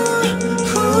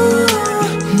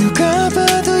누가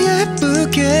봐도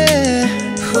예쁘게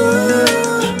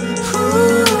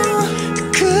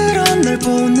그런 널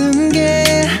보는 게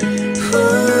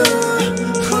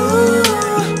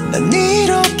난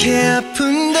이렇게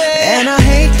아픈데 And I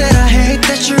hate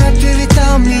that you're happy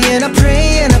without me And I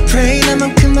pray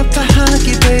나만큼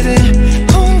아파하기 baby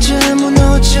혼자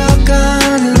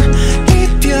무너져가는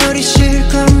이별이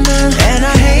싫건 난 And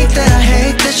I hate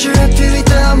that you're happy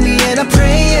without me And I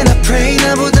pray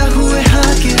나보다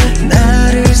후회하길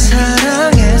나를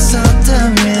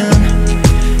사랑했었다면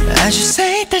I should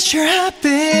say that you're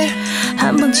happy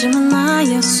한 번쯤은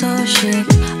나의 소식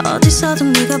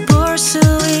어디서든 네가 볼 수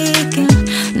있긴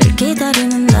늘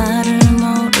기다리는 나를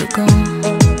모르고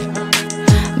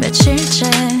며칠째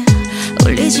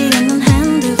울리지 않는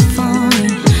핸드폰이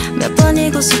몇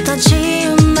번이고서 다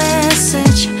지운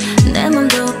메시지 내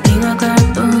맘도 비워갈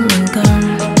뿐인걸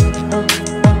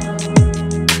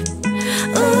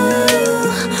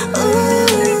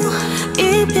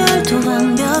이별도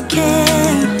완벽해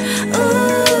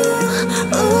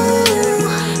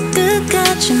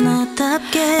끝까지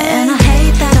너답게 And I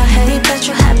hate that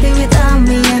you're happy without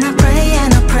me And I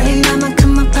pray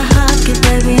나만큼 아파하기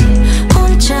baby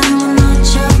혼자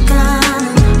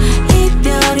무너져가는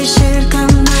이별이 싫건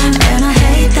난 And I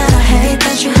hate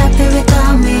that you're happy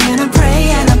without me And I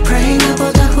pray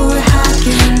나보다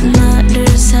후회하길 나를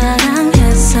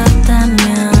사랑했었다면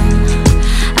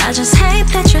I just hate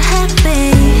that you're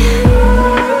happy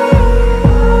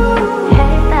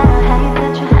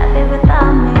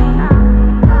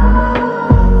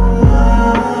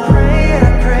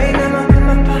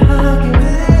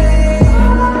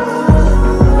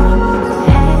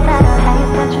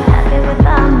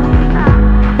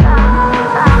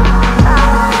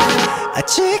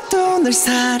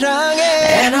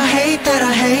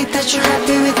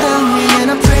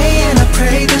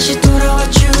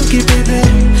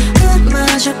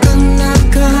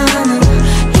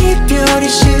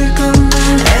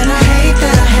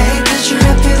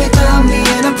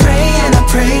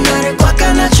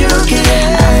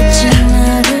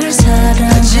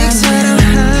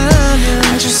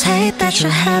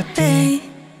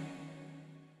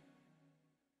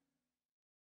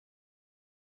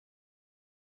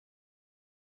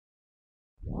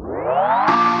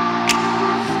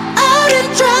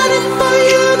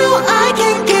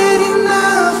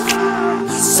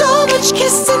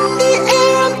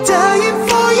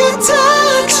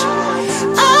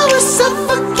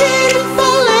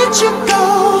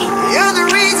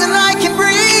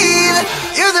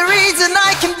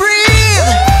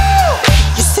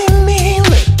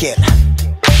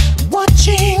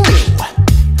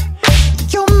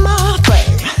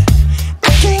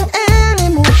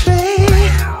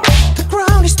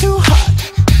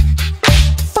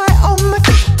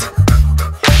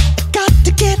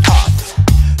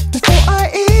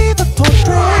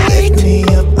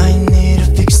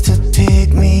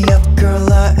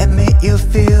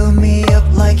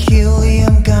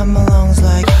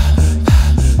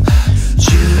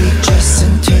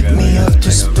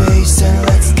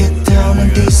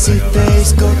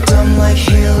go dumb like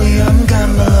helium. Got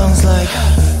my lungs like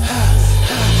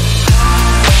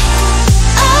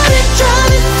I've been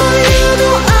drowning for you, no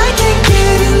I can't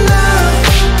get enough.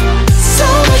 So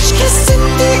much kiss in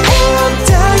the air, I'm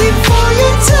dying for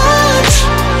your touch.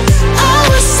 I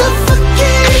was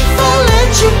suffocating if I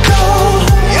let you go.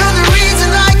 You're the reason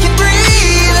I can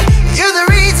breathe. You're the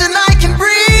reason I can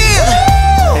breathe.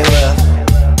 Hey love,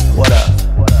 what up?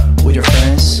 With your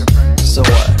friends? So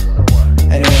what?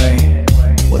 Anyway,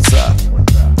 what's up?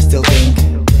 Still think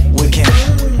we can,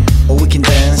 or we can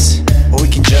dance, or we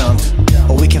can jump,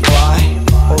 or we can fly,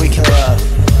 or we can love.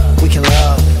 We can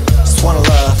love, just wanna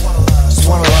love, just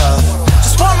wanna love,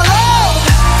 just wanna love.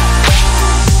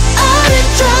 I've been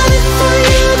drowning for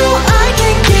you, no I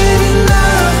can't get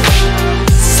enough.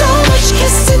 So much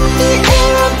kiss in the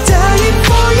air, I'm dying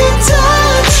for your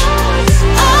touch.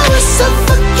 I was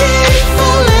suffocating if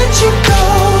I let you go.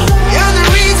 You're the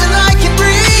reason I can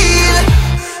breathe.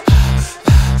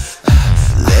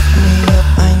 Lift me up,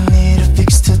 I need a fix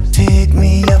to pick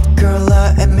me up. Girl,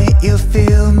 I admit you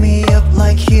fill me up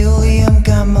like helium.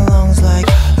 Got my lungs like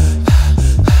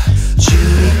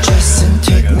Judy, Justin,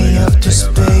 take me up to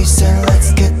space and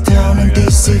let's get down in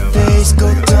DC phase.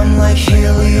 Go dumb like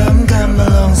helium. Got my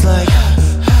lungs like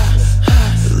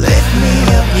lift me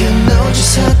up, you know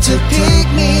just how to pick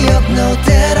me up. Know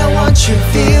that I want you,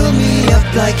 fill me up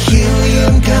like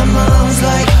helium. Got my lungs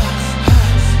like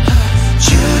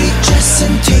Judy,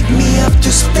 Justin, take me up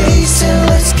to space and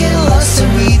let's get lost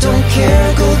and we don't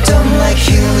care. Go dumb like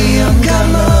helium. Got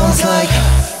my lungs like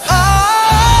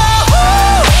oh,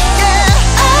 yeah.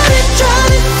 I've been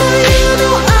drowning for you, no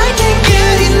I can't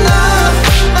get enough.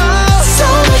 So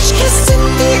much kiss in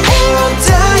the air, I'm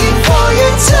dying for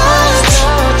your touch.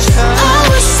 I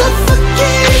was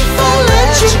suffocating if I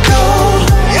let you go.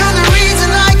 You're the reason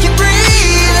I can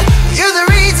breathe. You're the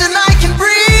reason I can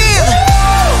breathe.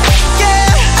 Yeah,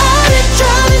 I've been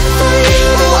drowning for you,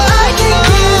 no I can't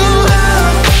get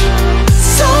enough.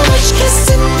 So much kiss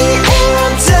in the air,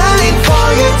 I'm dying for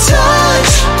your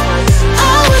touch.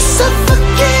 I was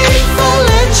suffocating if I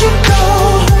let you go.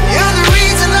 You're the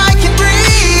reason I can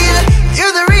breathe.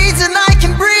 You're the reason I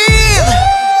can breathe.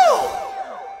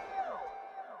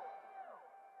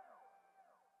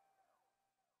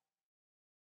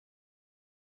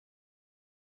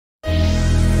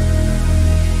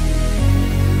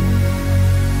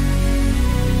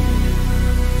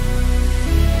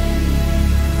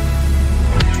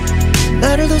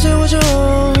 나를 더 재워줘.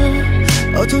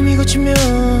 어둠이 걷히면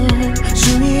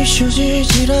숨이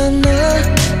쉬어지질 않아.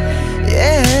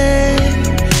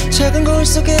 Yeah. 작은 거울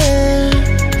속에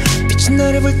비친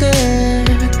나를 볼 때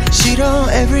싫어.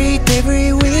 Every day,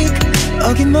 every week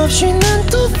어김없이 난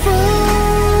또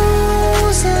frozen.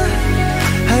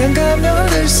 하얀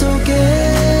가면들 속에서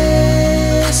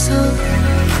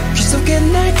귀 속에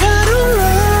날카로운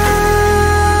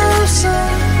love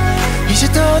song.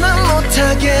 이제 더는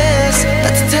못하겠어.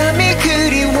 따뜻함이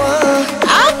그리워.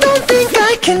 I don't think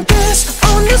I can dance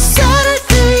on a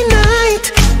Saturday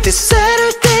night. This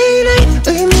Saturday night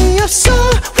의미 없어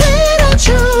without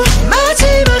you.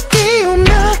 마지막이 오면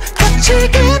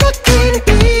거칠게 바뀐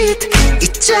beat. 이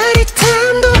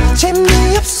짜릿함도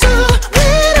재미없어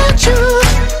without you.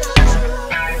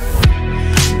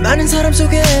 많은 사람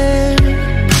속에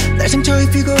날 상처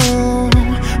입히고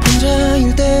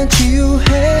혼자일 땐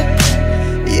치유해.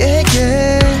 Yeah,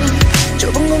 yeah.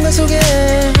 좁은 공간 속에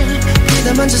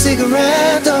피다만 저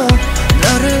시가렛도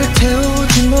너를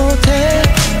태우지 못해.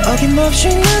 어김없이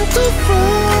난 또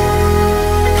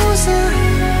frozen.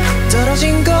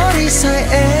 떨어진 거리 사이에서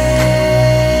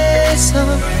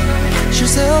쉴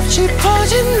새 없이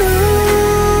퍼진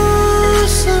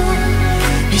눈속.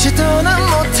 이제 더는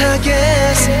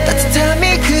못하겠어.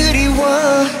 따뜻함이 그리워.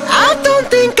 I don't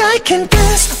think I can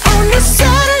dance on a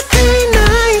Saturday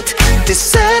night. This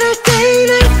Saturday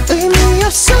night 의미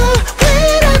없어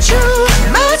without you.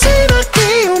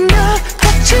 마지막이 오면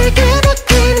거칠게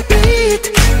바뀐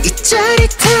beat. 이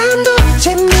짜릿함도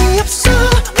재미없어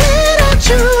without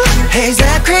you. Hey,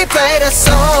 that creep right a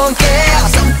song, yeah.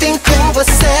 Something cool was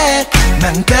said.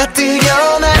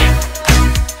 망가뜨려 날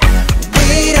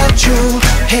without you.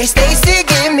 Hey Stacy,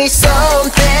 give me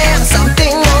something,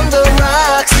 something on the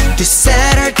rocks. This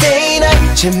Saturday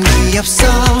night 재미없어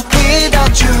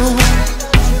without you.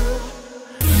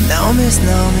 Now miss,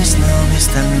 now miss, now miss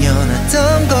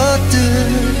당연했던 것들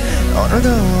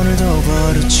오늘도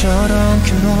버릇처럼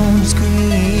켜놓은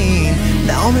screen.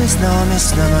 Now miss,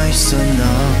 남아있어 너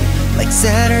like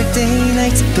Saturday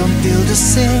nights don't feel the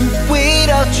same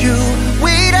without you,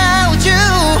 without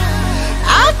you.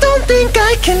 I don't think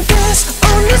I can dance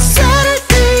on a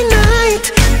Saturday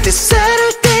night. This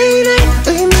Saturday night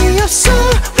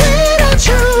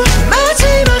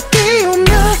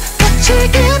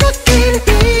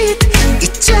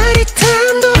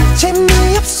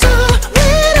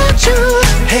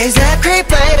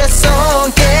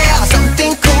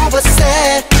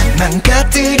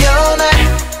망가뜨려 날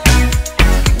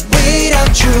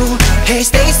Without you. Hey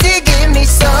Stacy, give me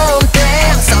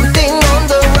something, something on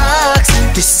the rocks.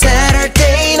 This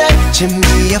Saturday night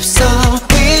재미없어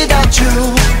without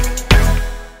you.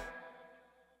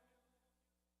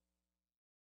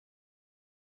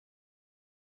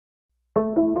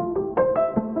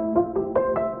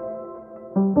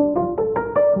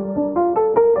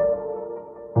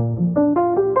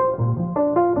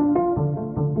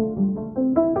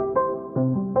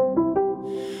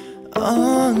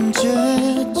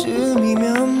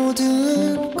 언제쯤이면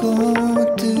모든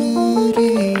꽃들이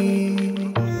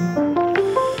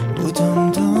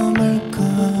무덤덤할까.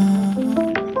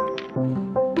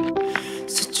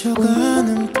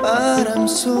 스쳐가는 바람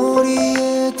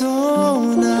소리에도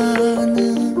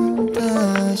나는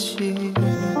다시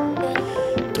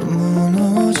또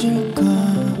무너질까.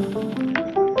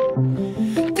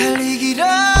 달리기라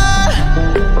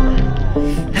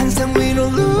항상 win or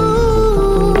lose.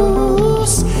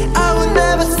 I will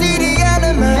never see the end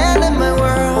of my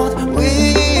world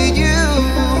with you.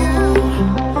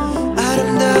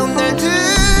 아름다운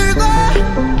날들과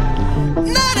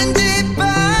나른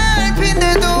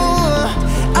짓밟힌데도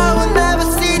I will never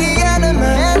see the end of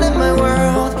my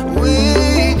world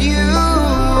with you.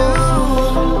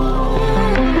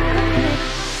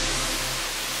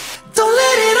 Don't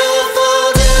let it all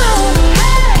fall down.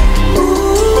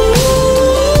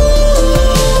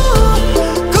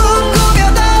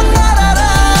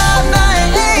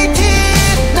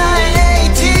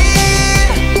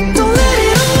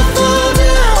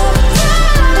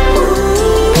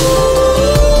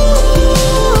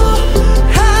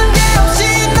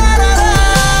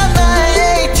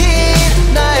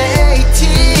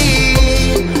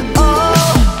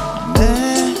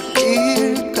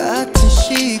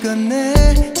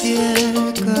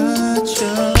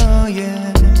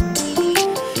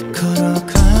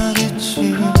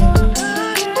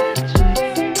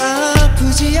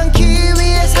 아프지 않기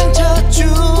위해 상처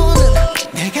주는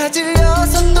내가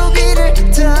질려서 또 귀를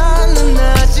닫는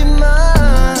하지만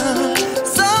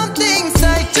Some things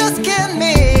I just can't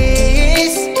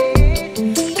miss.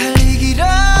 달리기라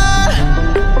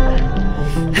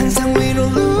항상 win or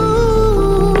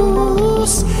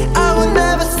lose. I will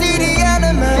never see the end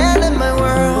of my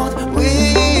world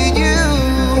with you.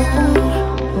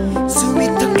 숨이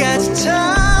턱까지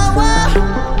차와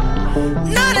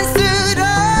나는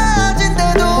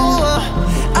쓰러진데도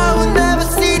I will never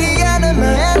see the end of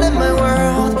my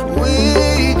world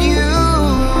with you.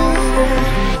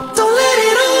 Don't let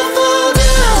it all fall down.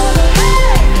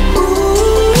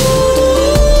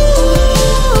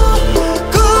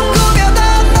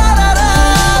 꿈꾸며던 날아라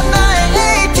나의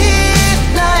 18.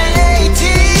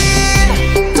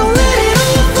 Don't let it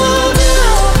all fall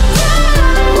down.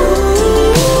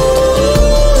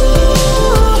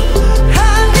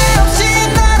 한계 없이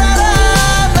날아라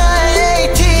나의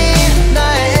 18.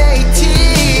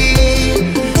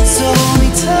 So hold me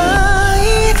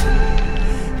tight.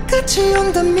 끝이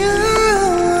온다면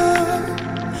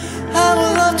I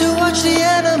would love to watch the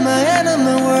end of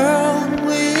my world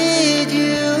with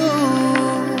you.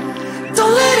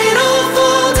 Don't let it all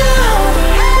fall down.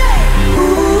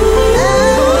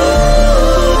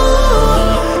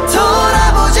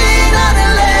 돌아보진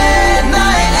않을래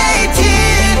나의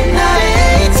 18.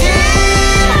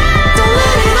 Don't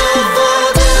let it all fall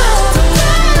down.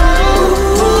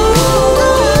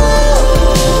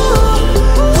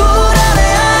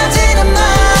 불안해하지는 마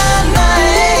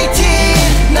나의 18.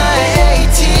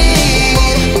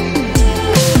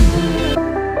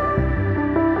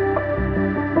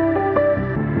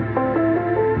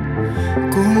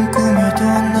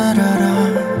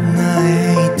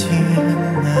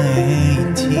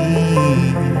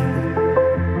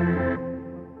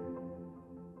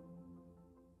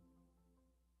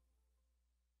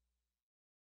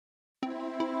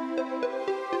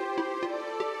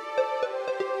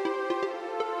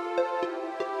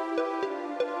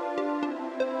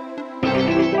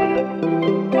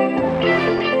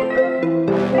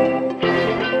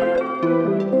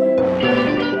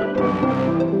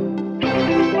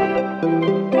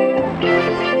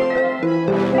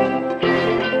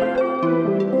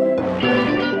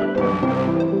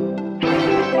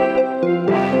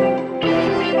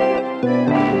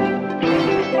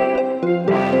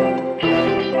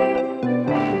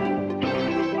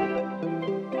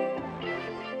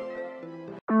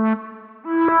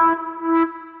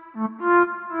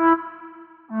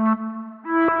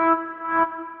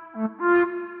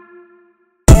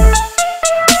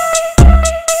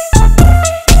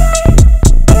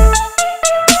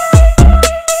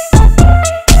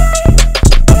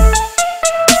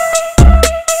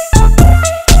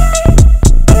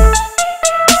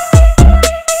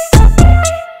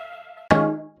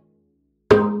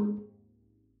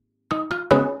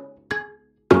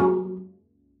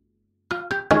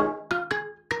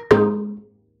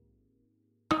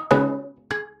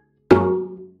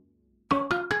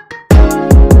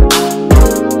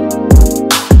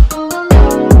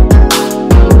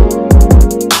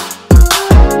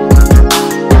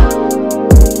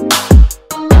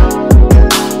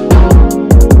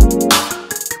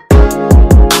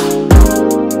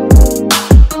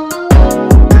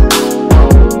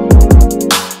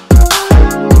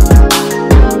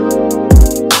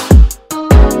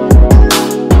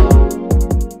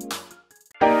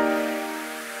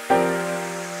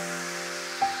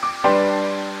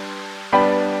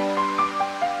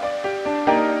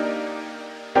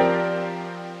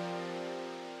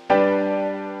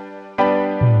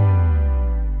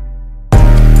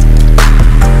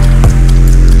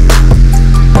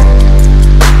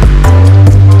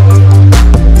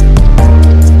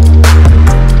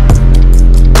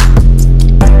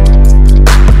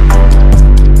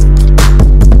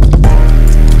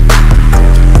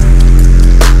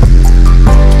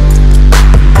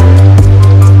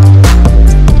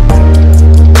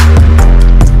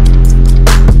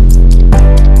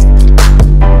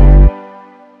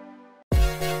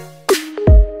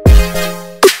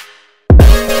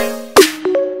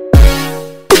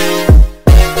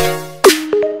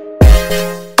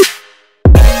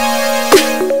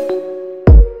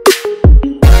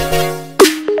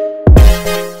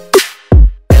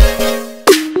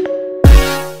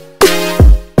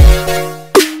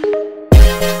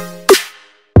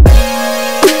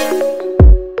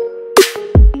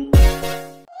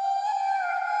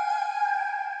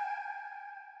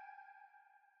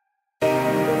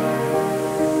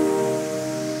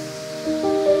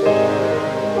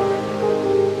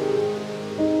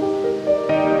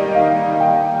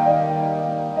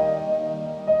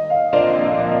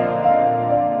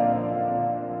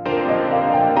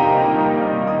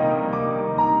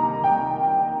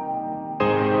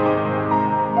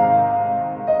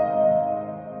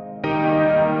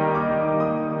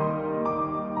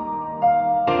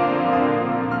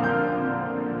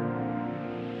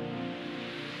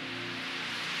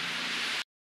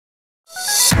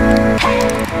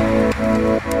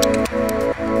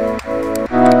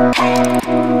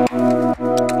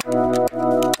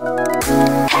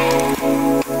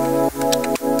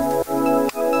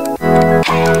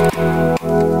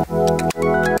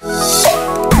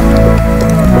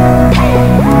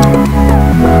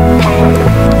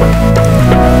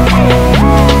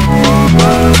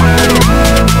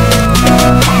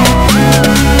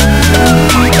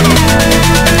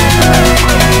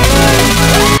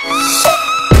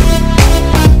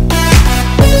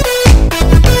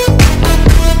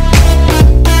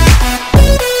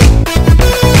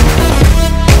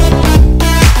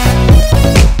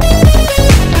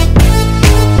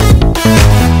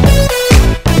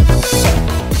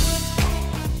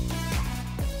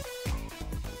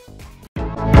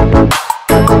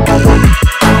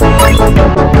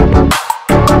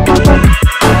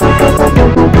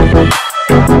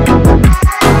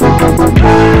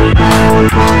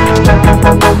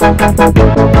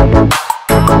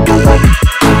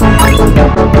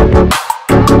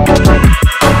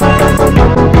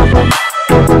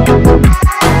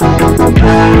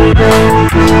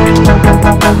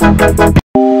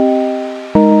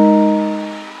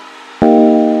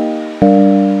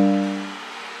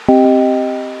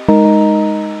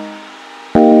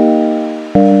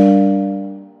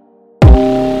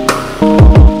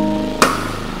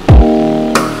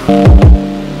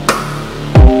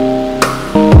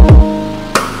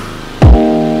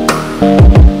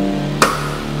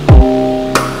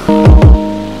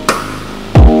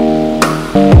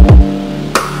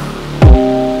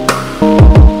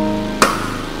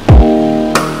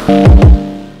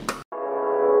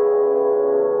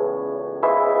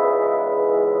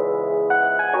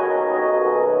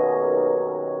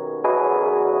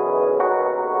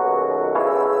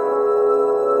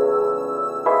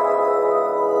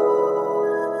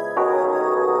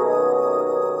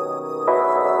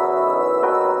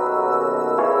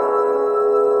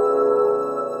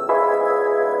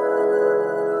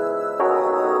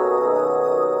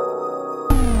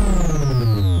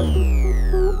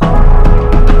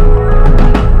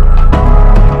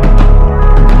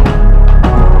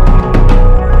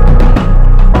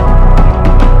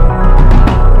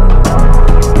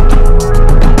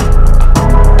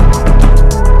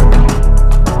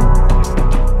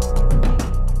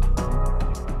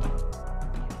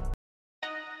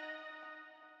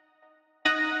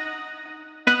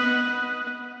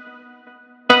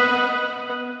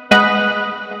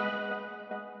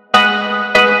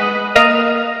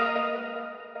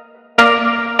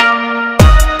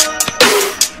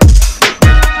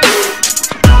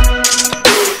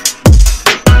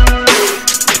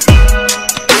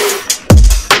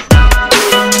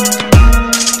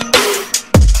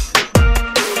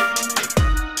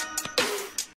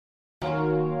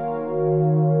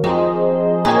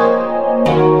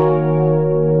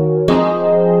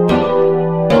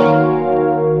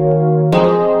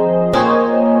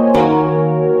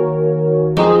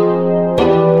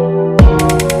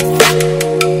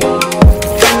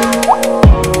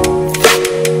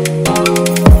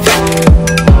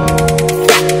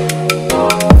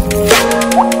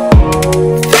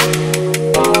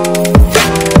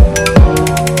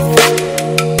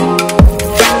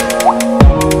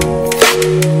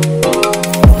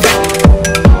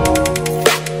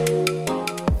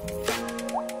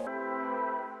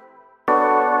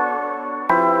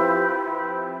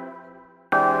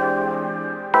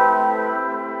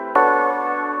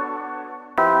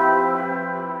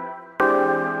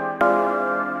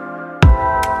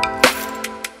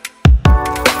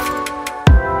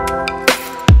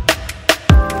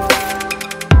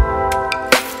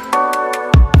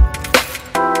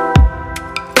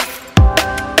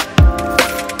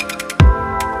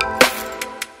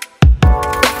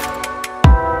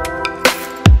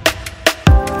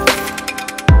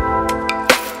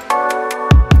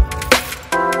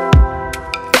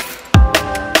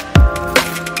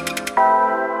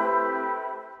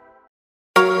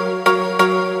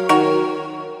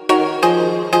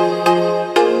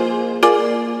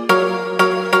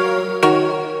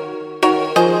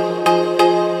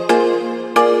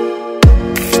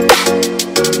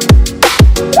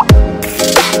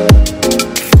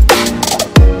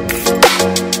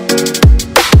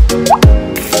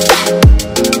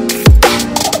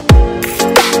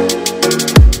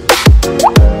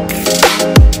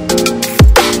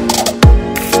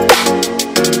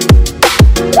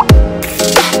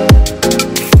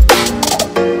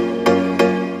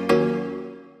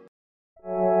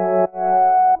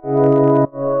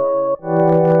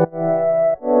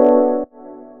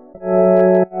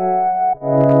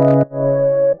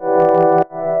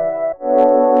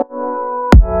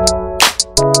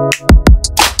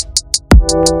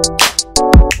 you.